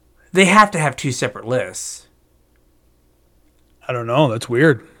 They have to have two separate lists. I don't know. That's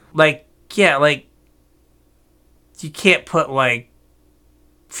weird. Like, yeah, like... You can't put, like...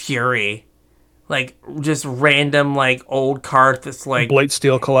 Fury. Like, just random, like, old card that's, like...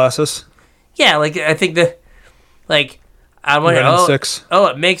 Blightsteel Colossus. Yeah, like, I think the... Like, I wonder... Red and Oh, 6.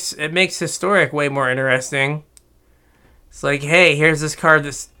 it makes Historic way more interesting. It's like, hey, here's this card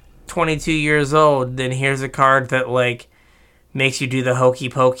that's 22 years old, then here's a card that, like, makes you do the hokey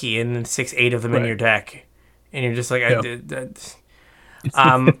pokey and then 6-8 of them in Right. your deck. And you're just like, Yeah. I did that.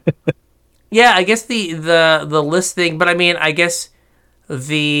 Yeah, I guess the list thing, but I mean, I guess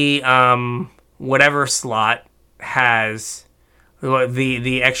the whatever slot has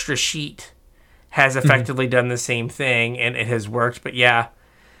the extra sheet has effectively done the same thing, and it has worked. But yeah,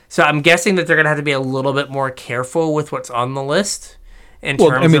 so I'm guessing that they're gonna have to be a little bit more careful with what's on the list in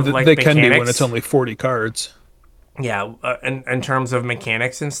terms of like they mechanics. can be when it's only 40 cards. Yeah, in terms of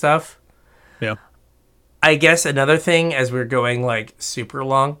mechanics and stuff. Yeah. I guess another thing, as we're going like super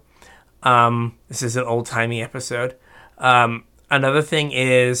long, this is an old timey episode. Another thing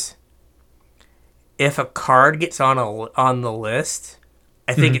is, if a card gets on the list,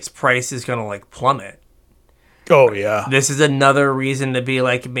 I think its price is gonna like plummet. Oh yeah. This is another reason to be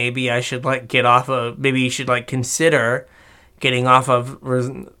like, maybe I should like get off of. Maybe you should like consider getting off of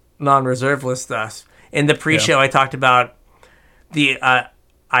non-reserve list stuff. In the pre-show, I talked about I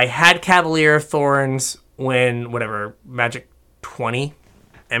had Cavalier of Thorns when Magic 20,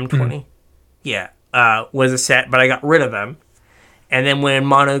 M20, was a set, but I got rid of them. And then when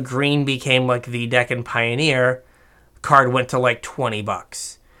Mono Green became like the Deccan Pioneer, card went to like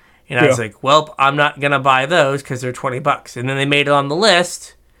 $20. And I was like, well, I'm not going to buy those because they're $20. And then they made it on the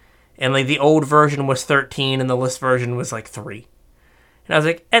list, and like the old version was 13 and the list version was like 3. And I was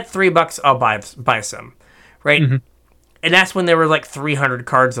like, at $3, I'll buy some, right? Mm-hmm. And that's when there were like 300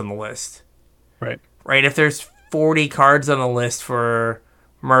 cards on the list. Right. Right? If there's 40 cards on the list for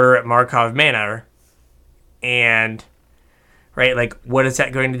Murder at Markov Manor, and, right, like, what is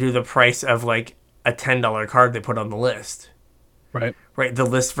that going to do to the price of like a $10 card they put on the list? Right. Right. The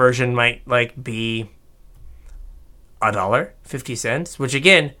list version might like be $1.50, which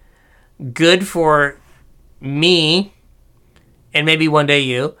again, good for me, and maybe one day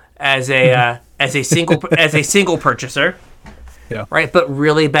you as a single purchaser. Yeah. Right. But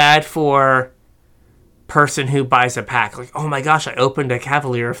really bad for person who buys a pack. Like, oh my gosh, I opened a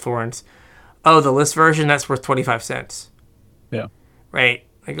Cavalier of Thorns. Oh, the list version, that's worth 25 cents. Yeah. Right.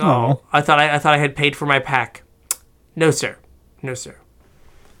 Like, oh, I thought I had paid for my pack. No, sir. No, sir.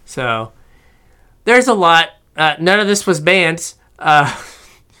 So there's a lot. None of this was banned.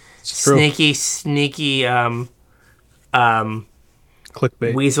 Sneaky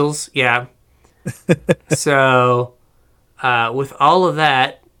clickbait weasels. Yeah. So with all of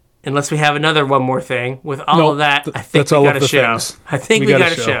that, unless we have one more thing, with all of that, I think we got a show. I think we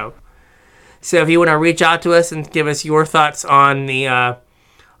got a show. So if you want to reach out to us and give us your thoughts on the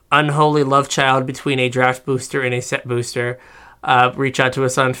unholy love child between a draft booster and a set booster, reach out to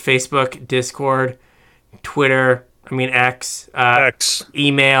us on Facebook, Discord, Twitter, X,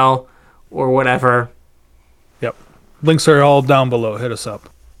 email, or whatever. Yep. Links are all down below. Hit us up.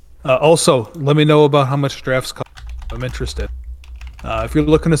 Also, let me know about how much drafts cost. I'm interested. If you're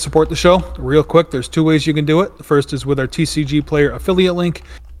looking to support the show, real quick, there's 2 ways you can do it. The first is with our TCG player affiliate link,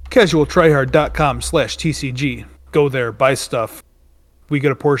 casualtryhard.com/TCG. Go there, buy stuff. We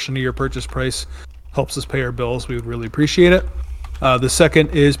get a portion of your purchase price. Helps us pay our bills. We would really appreciate it. The second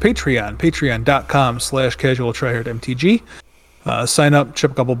is Patreon, patreon.com/casualtryhardmtg. Sign up,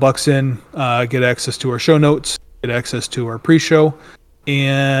 chip a couple bucks in, get access to our show notes, get access to our pre-show.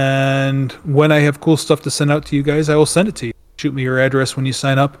 And when I have cool stuff to send out to you guys, I will send it to you. Shoot me your address when you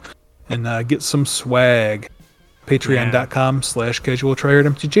sign up and get some swag.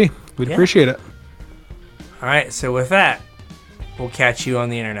 Patreon.com/casualtryhardmtg. We'd appreciate it. All right, so with that, we'll catch you on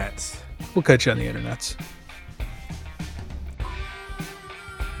the internets. We'll catch you on the internets.